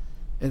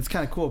 And it's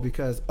kind of cool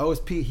because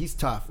OSP, he's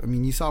tough. I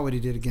mean, you saw what he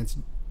did against...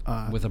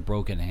 with a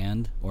broken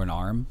hand or an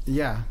arm.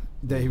 Yeah.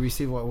 That he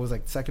received what was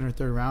like 2nd or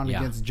 3rd round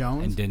against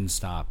Jones. And didn't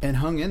stop. And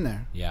hung in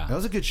there. Yeah. That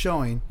was a good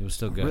showing. It was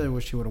still good. I really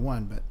wish he would have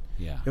won, but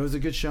Yeah. it was a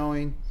good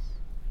showing.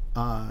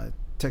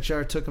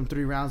 Teixeira took him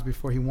 3 rounds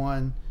before he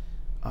won.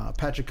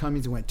 Patrick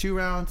Cummings went 2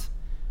 rounds.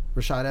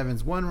 Rashad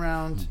Evans 1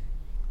 round.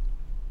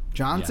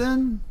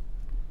 Johnson?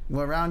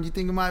 What round do you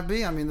think it might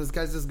be? I mean, this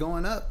guy's just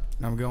going up.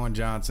 I'm going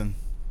Johnson.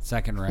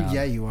 2nd round.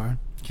 Yeah, you are.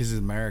 Because he's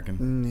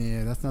American.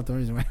 Yeah, that's not the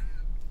reason why.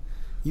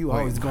 You Wait,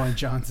 always going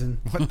Johnson.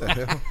 What the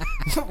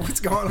hell? What's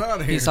going on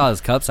here? He saw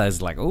his cup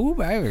size like, ooh,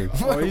 baby.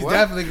 Oh, he's What?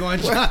 definitely going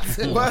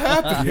Johnson. What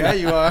happened? Yeah,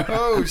 you are.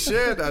 Oh,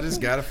 shit. I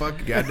just got a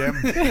fucking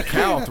goddamn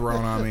cow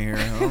thrown on me here.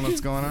 I don't know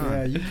what's going on.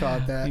 Yeah, you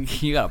caught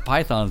that. You got a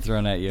python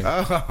thrown at you.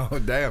 Oh,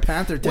 damn.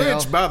 Panther tail.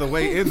 Which, by the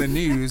way, in the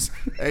news,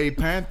 a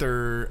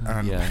panther...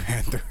 Yeah.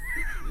 Panther.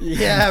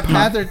 Yeah,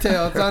 Panther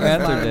tail. It's on his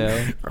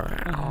Panther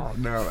line. tail.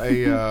 No,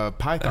 a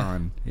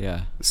python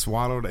Yeah.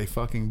 swallowed a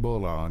fucking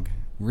bulldog.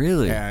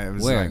 Really? Yeah, it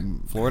was Where?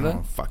 like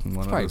Florida? fucking one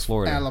It's of probably those.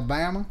 Florida.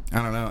 Alabama.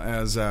 I don't know.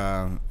 As They it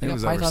got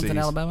was pythons overseas. in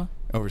Alabama?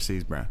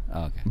 Overseas, bro.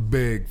 Oh, okay.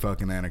 Big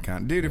fucking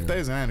anaconda, dude. If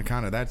there's an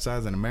anaconda that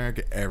size in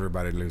America,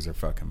 everybody lose their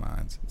fucking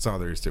minds. That's all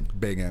there is to it.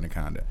 Big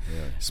anaconda.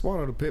 Really?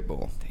 Swallowed a pit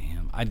bull.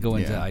 Damn. I'd go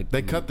into... Yeah.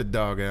 They cut the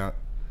dog out.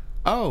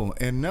 Oh,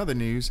 and another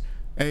news,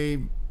 a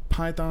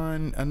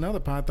another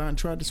python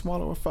tried to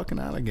swallow a fucking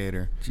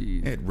alligator.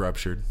 Jeez. It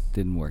ruptured.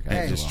 Didn't work out. It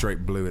Hey. just well.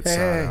 straight blew its Hey,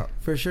 side out.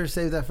 for sure,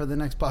 save that for the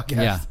next podcast.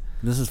 Yeah.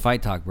 This is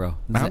Fight Talk, bro.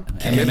 This is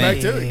Get MMA. back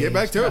to it. Get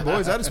back to it,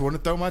 boys. I just want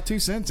to throw my 2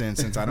 cents in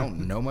since I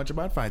don't know much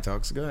about fight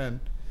talk. So go ahead.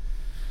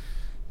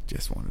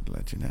 Just wanted to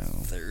let you know.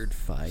 Third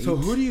fight. So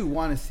who do you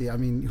want to see? I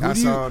mean, who I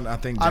do saw. you? I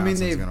think I mean,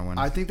 Johnson's gonna win.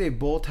 I think they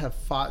both have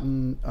fought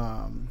in.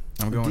 I'm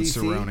going DC.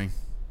 Cerrone.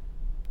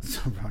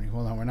 Cerrone,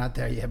 hold on, we're not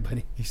there yet,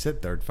 buddy. He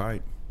said third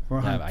fight.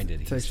 We're Yeah, on I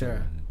did.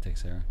 Teixeira.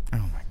 Texera. Oh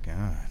my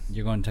god.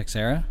 You're going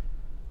Texera?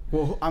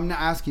 Well, I'm not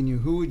asking you.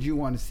 Who would you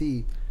want to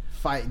see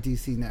fight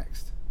DC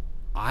next?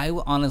 I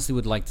honestly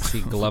would like to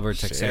see Glover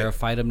Shit. Texera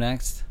fight him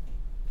next.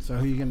 So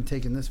who are you going to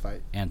take in this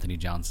fight? Anthony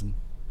Johnson,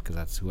 because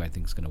that's who I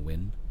think is going to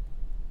win.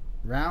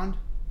 Round?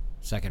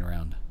 Second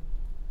round.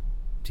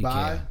 TKO.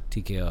 Bye.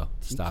 TKO.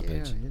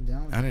 Stoppage. Yeah, you're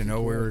down with I didn't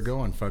know we were TKOs.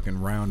 going fucking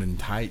round and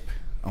type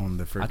on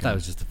the freaking. I thought it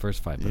was just the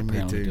first fight, but Yeah, me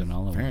apparently we're too. doing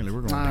all of them. Apparently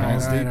we're going All right,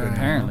 pants all deep right, in all right.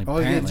 here. Apparently. Oh,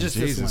 yeah, Apparently. just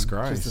this Jesus one.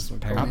 Christ. Just this one.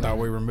 I Apparently. thought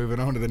we were moving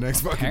on to the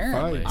next fucking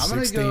Apparently. fight. I'm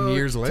gonna 16 go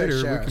years later,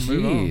 Teixeira. we can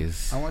move on.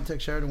 Jeez. I want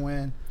Teixeira to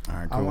win. All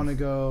right, I cool. want to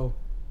go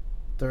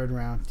third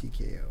round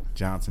TKO.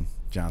 Johnson.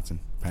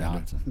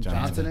 Panda.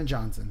 Johnson and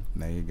Johnson.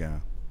 There you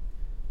go.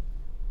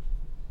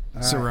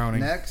 All Cerrone.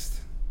 Next.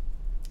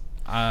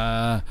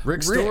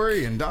 Rick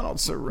Story and Donald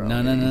Cerrone.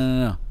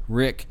 No.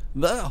 Rick,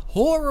 the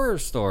horror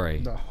story.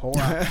 The Hoa.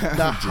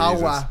 The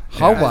Hawa.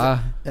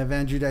 Hawa.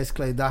 Evander Dice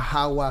Clay. The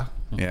Hawa.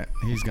 Yeah,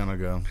 he's gonna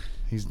go.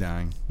 He's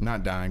dying.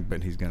 Not dying,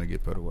 but he's gonna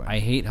get put away. I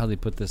hate how they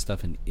put this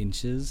stuff in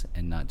inches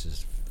and not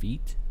just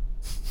feet.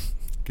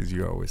 Because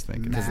you always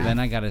think Because Math. then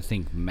I got to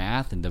think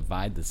math and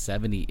divide the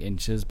 70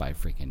 inches by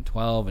freaking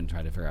 12 and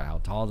try to figure out how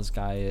tall this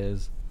guy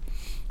is.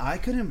 I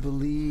couldn't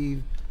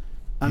believe.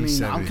 I He's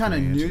mean, I'm kind of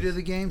 73 new inches. to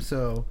the game,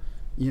 so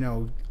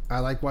I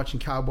like watching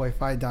Cowboy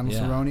fight Donald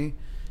Yeah. Cerrone,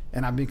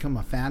 and I've become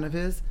a fan of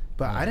his.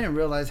 But I didn't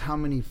realize how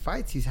many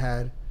fights he's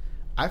had.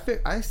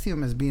 I see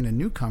him as being a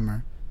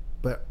newcomer,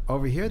 but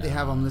over here they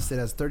have him listed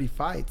as 30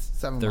 fights,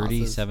 7 losses.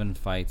 37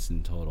 fights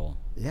in total.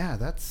 Yeah,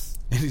 that's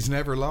And he's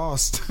never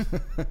lost.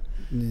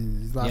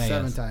 he's lost Yeah,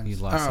 7 times.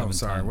 He's lost 7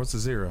 sorry. times. What's the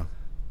zero?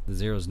 The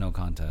zero is no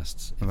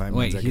contests. Well, that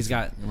Wait, means I he's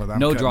can- got well, I'm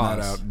no cutting draws.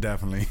 That out,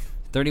 definitely.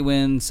 30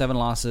 wins, 7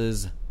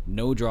 losses,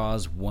 no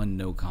draws, 1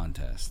 no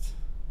contest.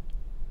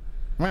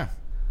 Well,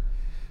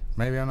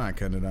 maybe I'm not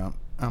cutting it out.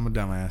 I'm a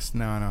dumbass.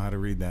 Now I know how to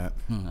read that.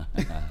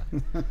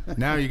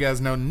 Now you guys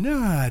know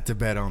not to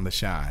bet on the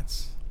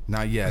shots.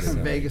 Not yet.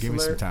 anyway. Vegas Give me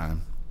some alert.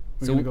 time.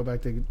 We're So- gonna go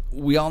back to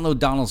We all know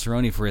Donald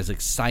Cerrone for his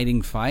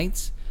exciting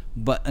fights,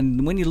 but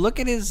and when you look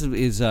at his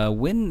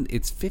win,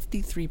 it's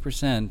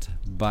 53%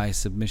 by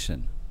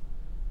submission.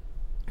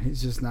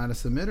 he's just not a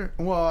submitter.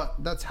 Well,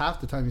 that's half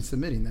the time he's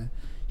submitting. Then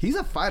he's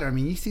a fighter. I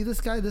mean, you see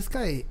this guy. This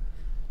guy,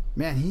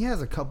 man, he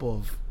has a couple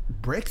of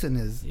bricks in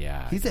his.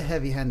 Yeah, he's a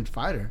heavy-handed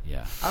fighter.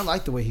 Yeah. I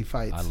like the way he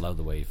fights. I love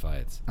the way he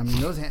fights. I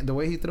mean, the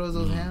way he throws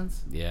those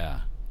hands.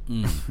 Yeah.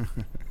 Mm.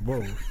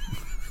 Whoa.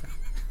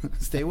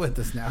 Stay with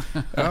us now.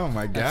 Oh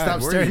my God!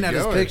 Stop where staring you at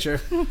his going? picture.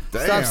 Stop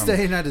Damn.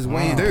 staring at his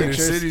weighing Dude, pictures.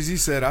 as soon as he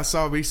said, "I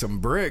saw me some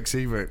bricks,"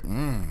 he went,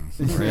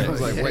 I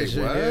was like, Yeah, "Wait,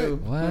 sure what?" do.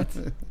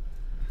 What?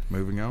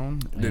 Moving on.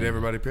 Did Yeah.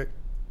 everybody pick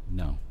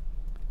No.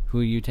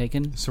 Who are you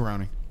taking?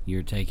 Cerrone?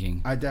 You're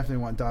taking. I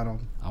definitely want Donald.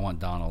 I want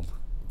Donald.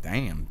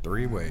 Damn,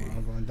 3-way.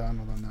 I'm going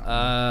Donald on that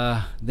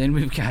one. Then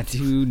we've got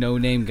 2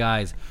 no-name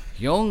guys.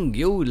 Young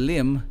Gyo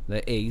Lim,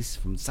 the ace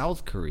from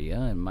South Korea,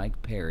 and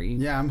Mike Perry.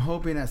 Yeah, I'm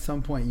hoping at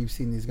some point you've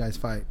seen these guys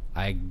fight.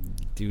 I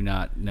do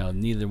not know.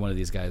 Neither one of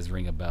these guys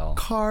ring a bell.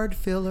 Card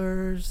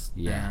fillers.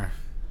 Yeah.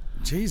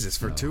 Jesus,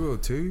 for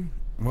 202.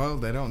 Well,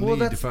 they don't Well, need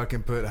to that's-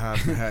 fucking put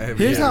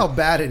heavy. Here's how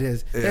bad it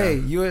is. Yeah. Hey,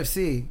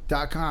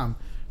 UFC.com.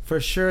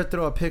 For sure,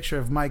 throw a picture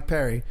of Mike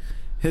Perry.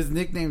 His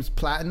nickname's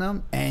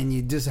Platinum, and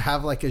you just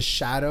have like a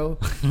shadow.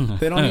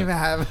 They don't even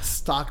have a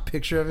stock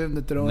picture of him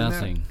to throw in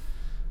Nothing. there.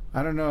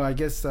 I don't know. I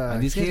guess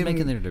these guys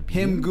making their debut?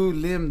 Him Gu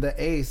Lim, the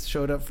ace,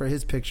 showed up for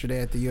his picture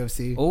day at the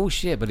UFC. Oh,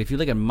 shit. But if you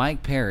look at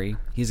Mike Perry,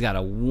 he's got a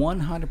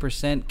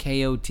 100%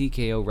 KO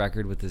TKO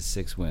record with his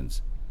 6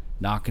 wins.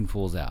 Knocking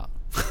fools out.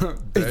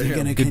 Is he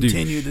going to Gadoosh.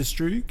 continue the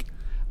streak?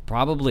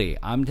 Probably.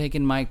 I'm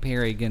taking Mike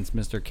Perry against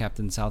Mr.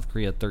 Captain South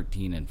Korea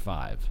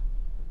 13-5.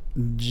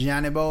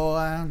 Johnny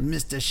boy,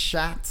 Mr.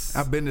 Shots.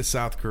 I've been to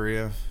South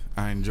Korea.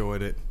 I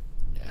enjoyed it.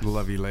 Yes.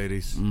 Love you,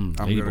 ladies.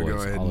 lady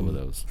boys, all over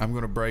those. I'm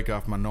gonna break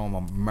off my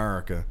normal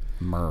America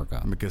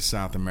America. because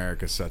South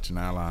America is such an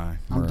ally.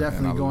 I'm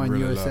definitely And I going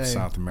really USA. love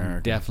South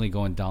America. Definitely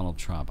going Donald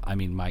Trump. I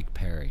mean Mike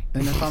Perry.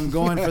 And if I'm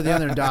going for the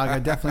underdog, I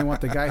definitely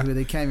want the guy who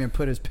they can't even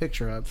put his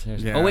picture up.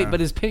 Seriously. Yeah. Oh, wait, but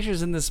his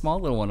picture's in this small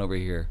little one over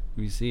here.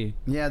 You see?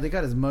 Yeah, they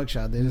got his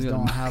mugshot. They just Yeah.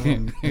 don't have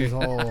him his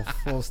whole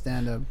full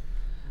stand up.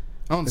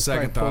 On It's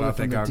second probably thought, I pulled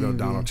think from I'll the go DMV.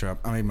 Donald Trump.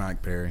 I mean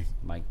Mike Perry.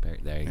 Mike Perry.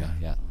 There you go. Yeah.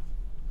 Yeah.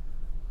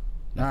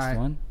 Next right.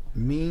 one.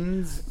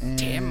 Means and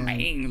Tim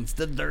Haynes,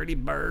 the dirty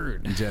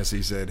bird.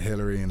 Jesse said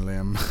Hillary and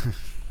Lim.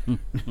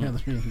 Damn.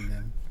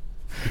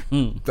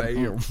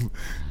 If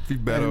you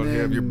bet And on him,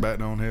 then- you're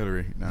betting on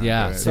Hillary. Nah,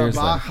 Yeah, go ahead.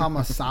 seriously. Sabah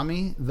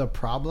Hamasami, the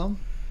problem.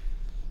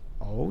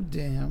 Oh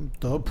damn,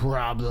 the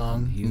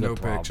problem. He's No a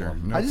problem. picture.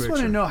 No I just want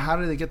to picture. know, how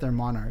do they get their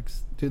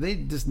monarchs? Do they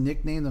just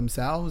nickname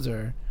themselves,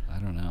 or I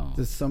don't know.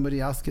 does somebody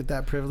else get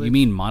that privilege? You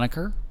mean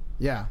moniker?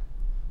 Yeah,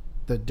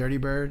 the Dirty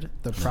Bird,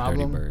 the The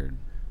problem. Dirty Bird.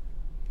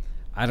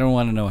 I don't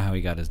want to know how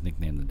he got his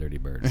nickname, the Dirty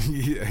Bird.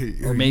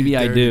 Yeah, Or maybe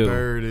I Dirty do.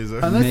 Bird is a,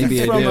 Unless Maybe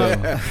he's I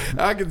from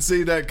do. I can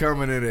see that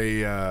coming at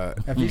a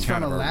If he's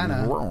kind from of a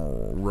Atlanta.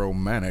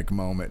 romantic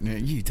moment.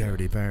 You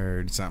dirty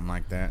bird, something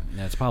like that.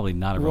 That's probably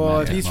not a Well,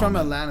 romantic if he's from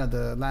moment. Atlanta,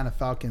 the Atlanta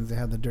Falcons, they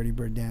have the Dirty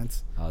Bird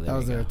dance. Oh, there That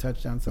was you their go.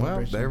 touchdown Well,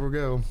 celebration. there we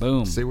go.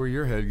 Boom. See where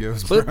your head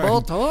goes.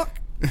 Football Brian. talk.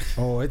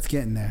 Oh, it's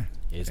getting there.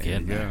 It's There you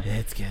getting go. there.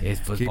 It's getting It's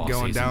there. football Keep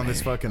going season, down this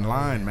baby. fucking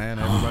line, man.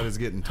 Everybody's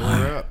getting tore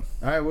up.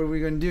 All right, what are we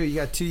going to do? You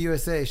got 2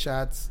 USA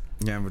shots.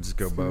 Yeah, we'll just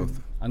go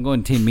both. I'm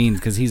going Tim Means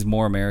because he's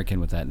more American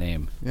with that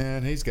name. Yeah,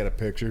 and he's got a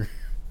picture.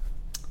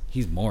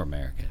 He's more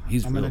American.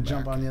 He's I'm real going to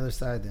jump American. on the other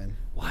side then.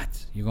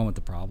 What? You're going with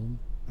the problem?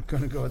 I'm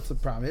going to go, it's a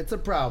problem. It's a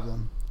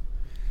problem.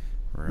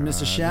 Right.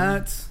 Mr.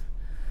 Shots,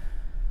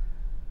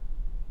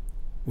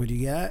 what do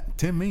you got?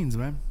 Tim Means,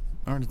 man.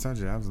 I already told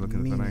you. I was looking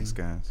at the Mean. next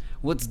guys.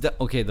 What's the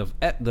okay?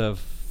 The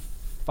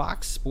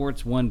Fox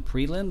Sports 1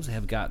 prelims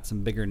have got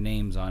some bigger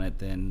names on it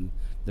than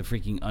the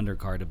freaking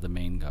undercard of the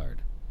main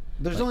card.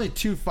 There's Like- only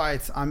 2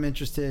 fights I'm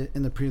interested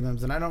in the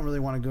prelims, and I don't really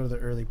want to go to the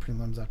early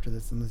prelims after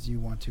this unless you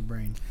want to,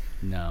 Brain.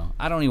 No,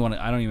 I don't even want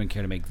to. I don't even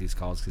care to make these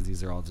calls because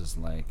these are all just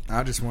like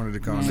I just wanted to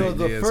call So Nate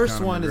the Diaz, first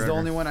Conor one is the McGregor.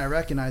 only one I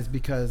recognize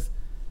because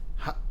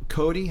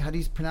Cody, how do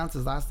you pronounce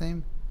his last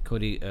name?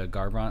 Cody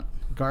Garbrandt.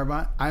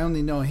 Garbrandt. I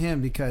only know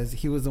him because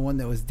he was the one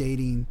that was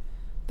dating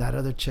that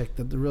other chick,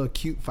 the real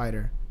cute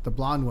fighter, the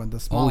blonde one, the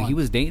small Oh, one. he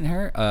was dating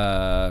her.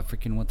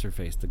 Freaking what's her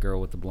face? The girl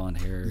with the blonde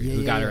hair Yeah, who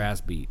yeah, got her yeah.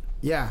 ass beat.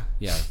 Yeah.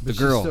 Yeah, But the she's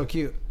girl. still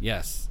cute.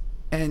 Yes,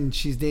 And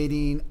she's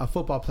dating a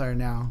football player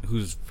now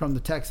who's from the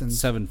Texans.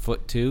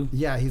 7'2".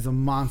 Yeah, he's a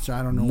monster.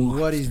 I don't know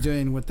what he's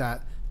doing with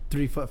that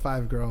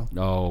 3'5" girl.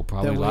 Oh,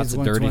 probably That lots weighs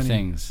of dirty 120.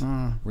 things. I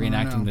don't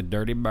Reenacting know. the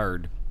Dirty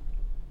Bird.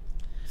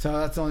 So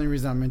that's the only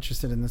reason I'm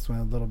interested in this one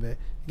a little bit.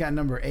 You got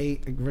number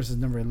 8 versus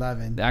number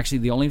 11. Actually,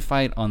 the only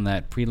fight on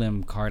that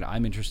prelim card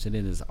I'm interested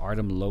in is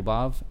Artem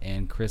Lobov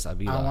and Chris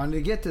Avila. I wanted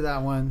to get to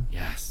that one.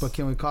 Yes. But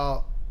can we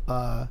call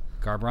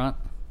Garbrandt?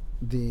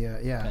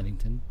 yeah.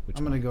 Pennington? Which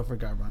I'm going to one? go for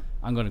Garbrandt.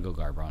 I'm going to go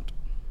Garbrandt.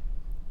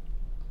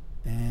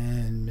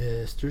 And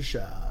Mr.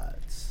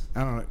 Shots.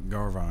 I don't know.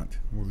 Garvant.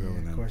 We'll go Yeah,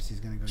 with of him. course he's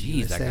going to go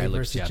Jeez, that USA guy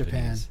looks versus Japanese.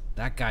 Japan.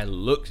 That guy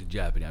looks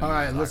Japanese. All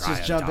right, let's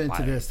just jump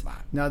into this.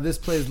 Now, this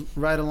plays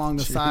right along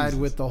the side Jesus.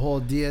 with the whole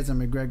Diaz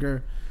and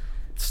McGregor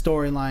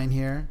storyline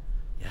here.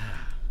 Yeah.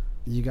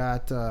 You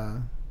got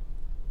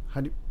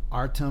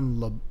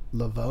Artem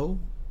Lobov,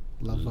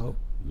 Lobov.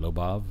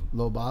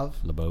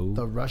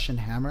 the Russian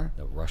Hammer.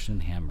 The Russian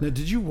Hammer. Now,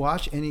 did you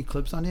watch any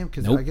clips on him?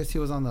 Because Nope. I guess he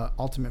was on the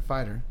Ultimate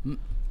Fighter.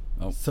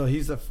 Nope. So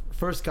he's the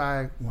first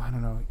guy. Well, I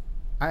don't know.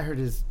 I heard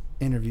his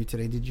interview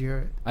today. Did you hear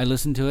it? I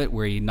listened to it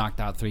where he knocked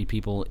out 3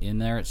 people in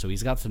there, so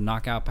he's got some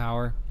knockout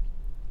power.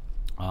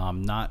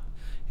 Not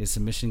his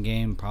submission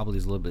game probably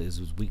is a little bit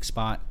his weak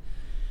spot.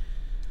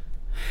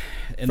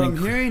 And From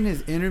then- hearing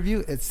his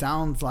interview, it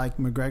sounds like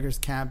McGregor's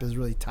camp is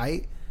really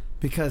tight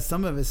because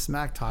some of his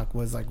smack talk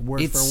was like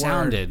word it for word.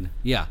 sounded,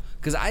 yeah,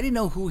 because I didn't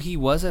know who he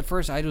was at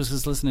first. I was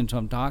just listening to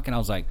him talk, and I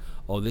was like,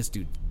 "Oh, this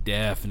dude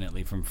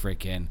definitely from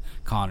freaking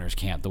Connor's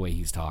camp." The way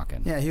he's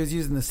talking, Yeah, he was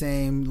using the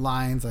same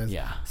lines as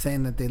Yeah.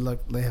 saying that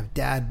they have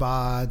dad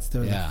bods.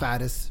 They're Yeah. the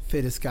fattest,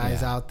 fittest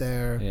guys Yeah. out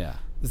there. yeah,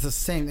 It's the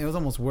same. It was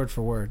almost word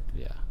for word.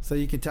 yeah. So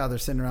you can tell they're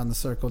sitting around the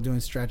circle doing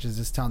stretches,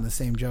 just telling the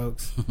same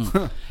jokes.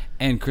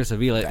 And Chris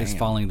Avila is Damn.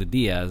 following the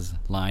Diaz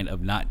line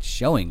of not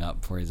showing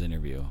up for his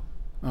interview.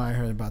 Oh, I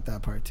heard about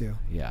that part too.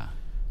 Yeah,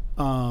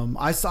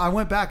 I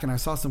went back and I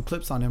saw some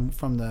clips on him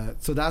from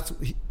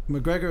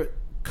McGregor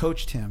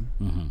coached him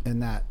in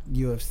that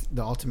UFC,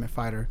 the Ultimate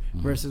Fighter,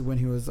 versus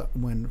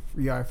when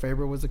Yair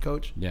Faber was the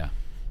coach. yeah.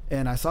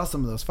 And I saw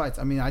some of those fights.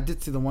 I mean, I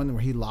did see the one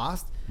where he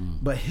lost,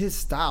 but his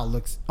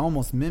style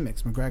almost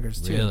mimics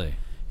McGregor's too. Really?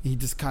 He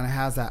just kind of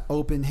has that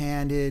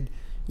open-handed,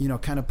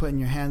 kind of putting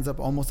your hands up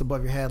almost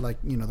above your head, like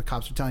the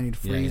cops are telling you to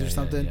freeze yeah, or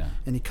something. yeah.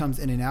 And he comes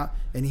in and out,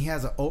 and he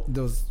has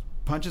those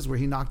punches where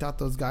he knocked out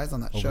those guys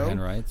on that Overhand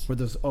show. rights? Where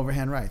those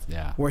overhand rights.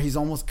 Yeah. Where he's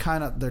almost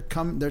kind of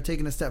they're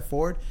taking a step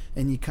forward,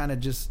 and he kind of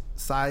just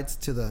sides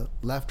to the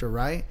left or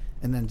right,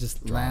 and then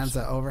just lands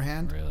that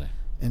overhand Really.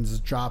 and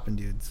just dropping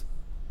dudes.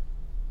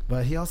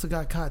 But he also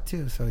got caught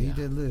too, so he Yeah.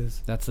 did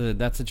lose. That's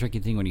a tricky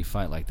thing when you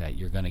fight like that.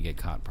 You're gonna get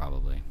caught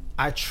probably.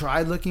 I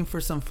tried looking for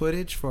some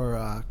footage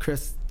for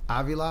Chris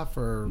Avila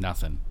for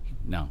Nothing.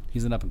 No,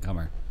 he's an up and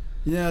comer.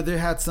 they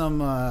had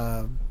some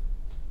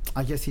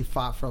I guess he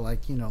fought for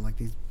like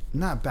these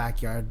not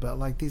backyard but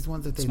like these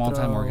ones that they Small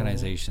time throw.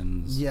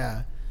 organizations.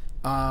 Yeah.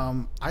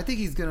 I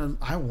think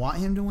I want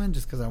him to win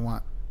just because I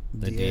want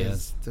The Diaz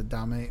Diaz. to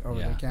dominate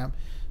over Yeah. the camp,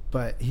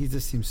 but he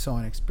just seems so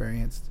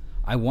inexperienced.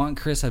 I want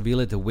Chris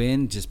Avila to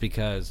win just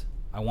because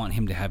I want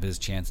him to have his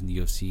chance in the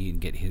UFC and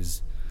get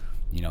his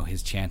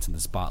chance in the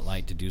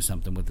spotlight to do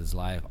something with his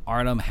life.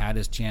 Artem had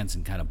his chance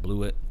and kind of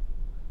blew it.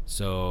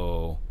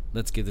 So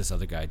let's give this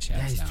other guy a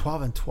chance. Yeah, he's now.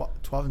 12 and 12.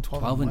 12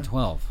 and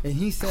 12. And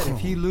he said if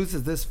he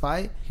loses this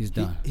fight, He's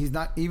done. He's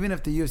not, even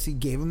if the UFC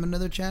gave him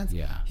another chance,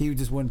 Yeah. he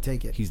just wouldn't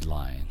take it. He's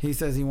lying. He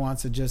says he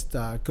wants to just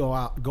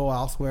go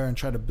elsewhere and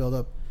try to build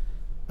up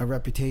a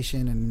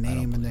reputation and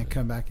name and then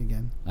come back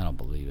again. I don't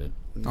believe it.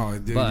 Oh,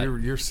 dude, But-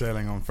 you're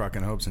selling on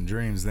fucking hopes and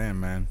dreams, then,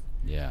 man.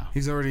 Yeah.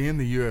 He's already in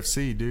the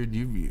UFC, dude.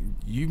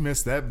 You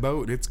missed that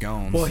boat, it's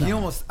gone. Well, he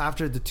almost,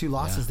 after the 2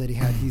 losses that he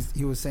had,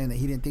 he was saying that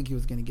he didn't think he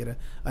was going to get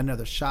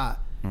another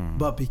shot.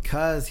 But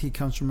because he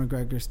comes from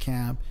McGregor's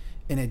camp,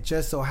 and it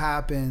just so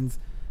happens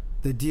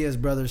the Diaz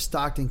brothers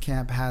Stockton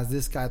camp has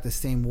this guy at the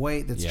same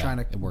weight that's trying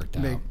to it worked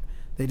out.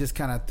 They just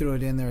kind of threw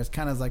it in there. It's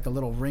kind of like a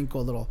little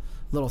wrinkle,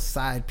 little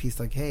side piece.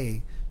 Like,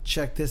 hey,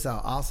 check this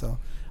out. Also,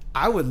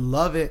 I would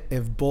love it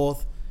if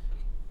both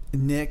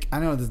Nick. I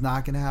know this is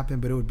not going to happen,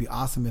 but it would be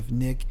awesome if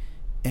Nick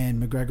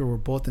and McGregor were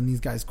both in these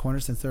guys'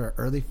 corners since they're an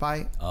early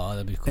fight. Oh,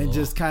 that'd be cool. And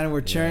just kind of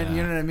were cheering. Yeah.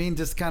 You know what I mean?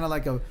 Just kind of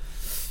like a.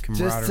 Just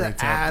Camaraderie to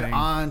type add thing.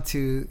 on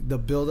to the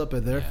buildup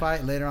of their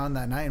fight later on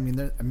that night. I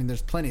mean,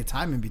 there's plenty of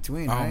time in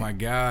between. Oh right? my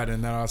god!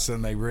 And then all of a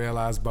sudden they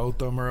realize both of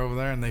them are over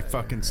there, and they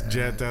fucking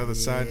jet to the other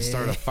side and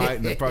start a fight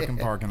in the fucking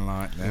parking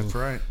lot. That's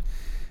right.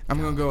 I'm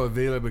gonna go with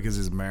Vila because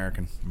he's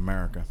American.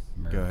 America.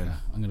 Go ahead.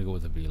 I'm gonna go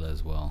with Avila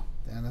as well.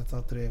 Damn, that's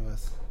all 3 of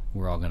us.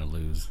 We're all gonna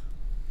lose.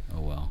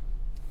 Oh well.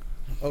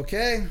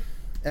 Okay,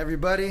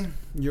 everybody,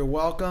 you're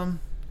welcome.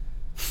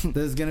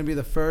 This is gonna be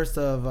the first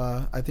of.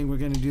 I think we're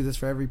gonna do this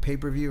for every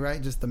pay-per-view,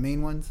 right? Just the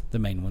main ones. The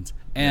main ones.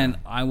 And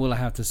I will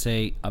have to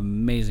say,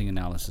 amazing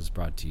analysis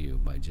brought to you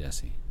by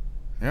Jesse.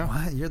 Yeah.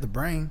 What? You're the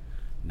brain.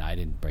 No, I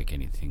didn't break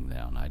anything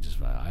down.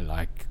 I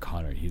like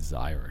Connor. He's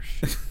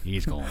Irish.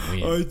 He's going to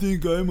win.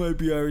 think I might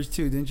be Irish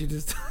too. Didn't you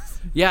just?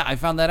 Yeah, I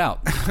found that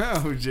out.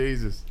 Oh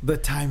Jesus. The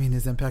timing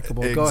is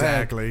impeccable. Go ahead.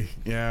 Exactly.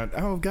 Yeah.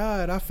 Oh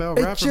God, I fell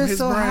It right from just his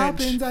so branch.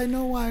 happens I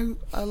know why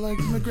I like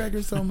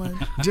McGregor so much.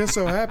 Just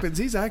so happens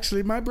he's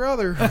actually my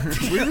brother.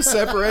 We were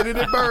separated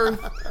at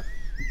birth.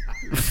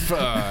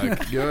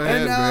 Fuck. Go ahead,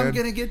 And now man. I'm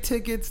gonna get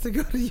tickets to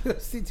go to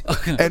UFC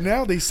 2. And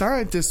now these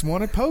scientists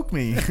want to poke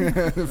me,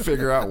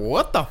 figure out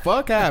what the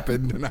fuck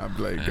happened. And I'm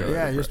like, go Yeah,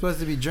 ahead, you're bro. supposed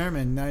to be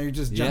German. Now you're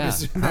just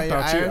jumping. Yeah. Now I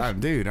you're thought you, Irish.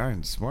 dude. I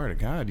swear to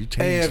God, you changed.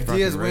 Hey, if fucking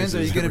Diaz wins, are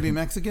you races gonna be every-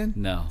 Mexican?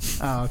 No,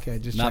 Oh, okay.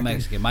 Just not checking.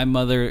 Mexican. My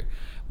mother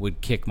would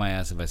kick my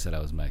ass if I said I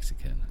was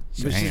Mexican.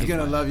 But she's Damn.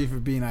 gonna love you for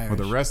being Irish. Well,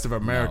 the rest of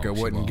America No,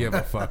 she wouldn't won't. give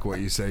a fuck what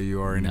you say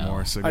you are anymore.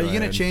 No. So Are you gonna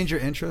ahead. change your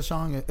intro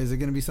song? Is it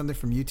gonna be something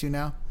from U2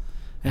 now?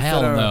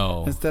 Hell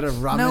no. Instead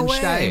of No way.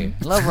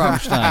 Ramenstein. Love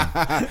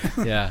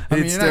Rammstein. Yeah. I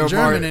mean, It's you're not still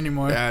German more-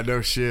 anymore. Yeah,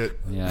 no shit.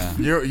 Yeah.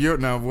 You're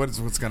no. What's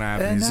gonna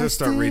happen? And He's I just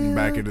start reading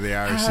back still into the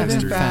Irish haven't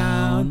history.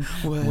 found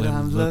what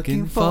I'm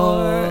looking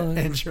for.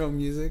 Intro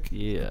music.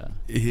 Yeah.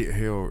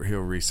 He'll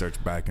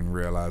research back and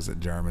realize that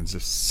Germans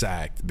just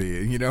sacked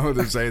they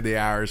say the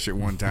Irish at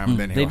one time, and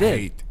then They he'll did.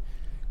 hate.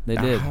 They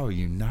did. How are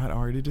you not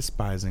already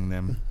despising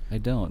them? I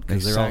don't, They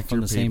because they're all sacked from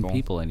your the same people.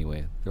 people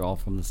anyway. They're all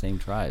from the same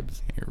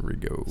tribes. Here we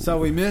go. So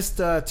we missed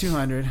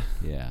 200.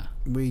 Yeah.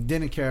 We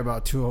didn't care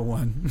about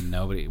 201.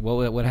 Nobody.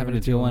 What happened to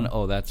 201?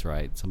 Oh, that's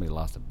right. Somebody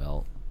lost a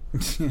belt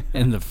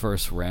in the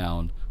first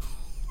round.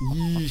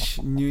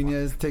 Yeesh.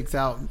 Nunez takes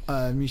out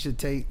Misha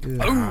Tate.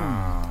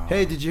 Ah.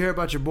 Hey, did you hear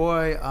about your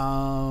boy?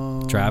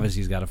 Travis,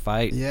 he's got to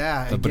fight.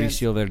 Yeah,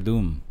 Fabricio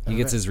Verdum. He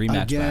gets his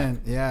rematch again.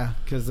 back. Yeah,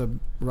 because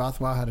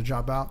Rothwell had to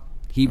drop out.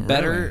 He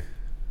better Really?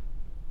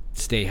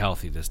 stay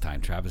healthy this time.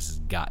 Travis has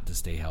got to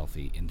stay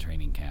healthy in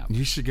training camp.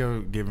 You should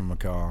go give him a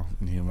call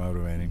and he'll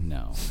motivate him.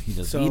 No, he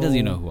doesn't. So- He doesn't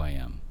even know who I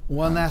am.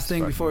 One last That's thing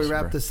fucking before we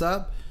wrap super. this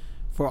up,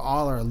 for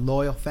all our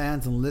loyal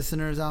fans and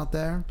listeners out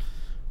there,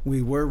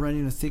 we were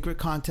running a secret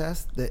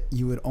contest that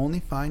you would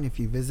only find if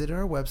you visited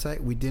our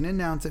website. We didn't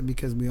announce it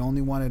because we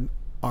only wanted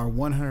our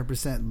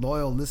 100%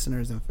 loyal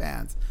listeners and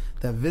fans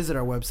that visit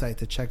our website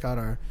to check out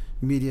our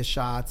media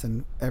shots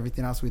and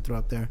everything else we throw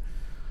up there.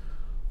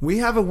 We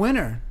have a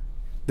winner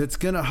that's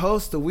going to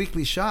host the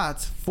weekly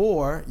shots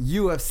for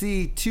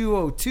UFC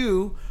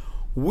 202.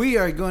 We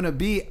are going to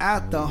be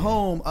at the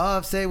home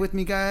of, say it with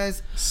me,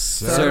 guys,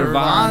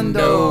 Servando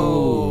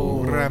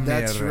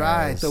That's Ramirez.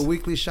 right. The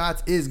weekly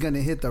shots is going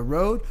to hit the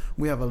road.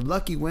 We have a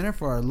lucky winner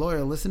for our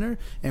loyal listener,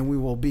 and we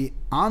will be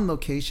on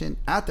location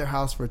at their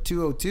house for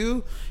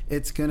 202.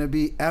 It's going to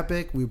be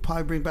epic. We'll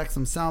probably bring back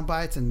some sound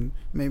bites and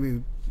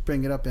maybe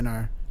bring it up in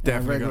our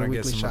Definitely regular gonna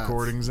get weekly some shots.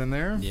 recordings in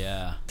there.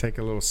 Yeah. Take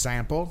a little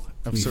sample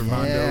of Yeah.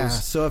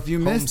 Servando's So if you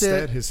missed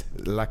homestead, it, his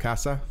La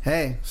Casa.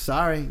 hey,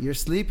 sorry, you're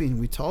sleeping.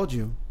 We told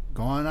you.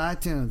 Go on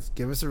iTunes,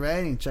 give us a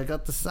rating, check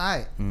out the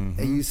site.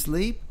 Hey, you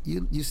sleep,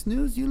 you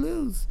snooze, you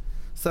lose.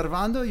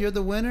 Servando, you're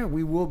the winner.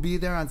 We will be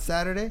there on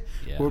Saturday.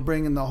 Yeah. We're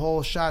bringing the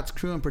whole Shots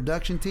crew and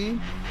production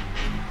team.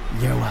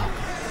 You're welcome.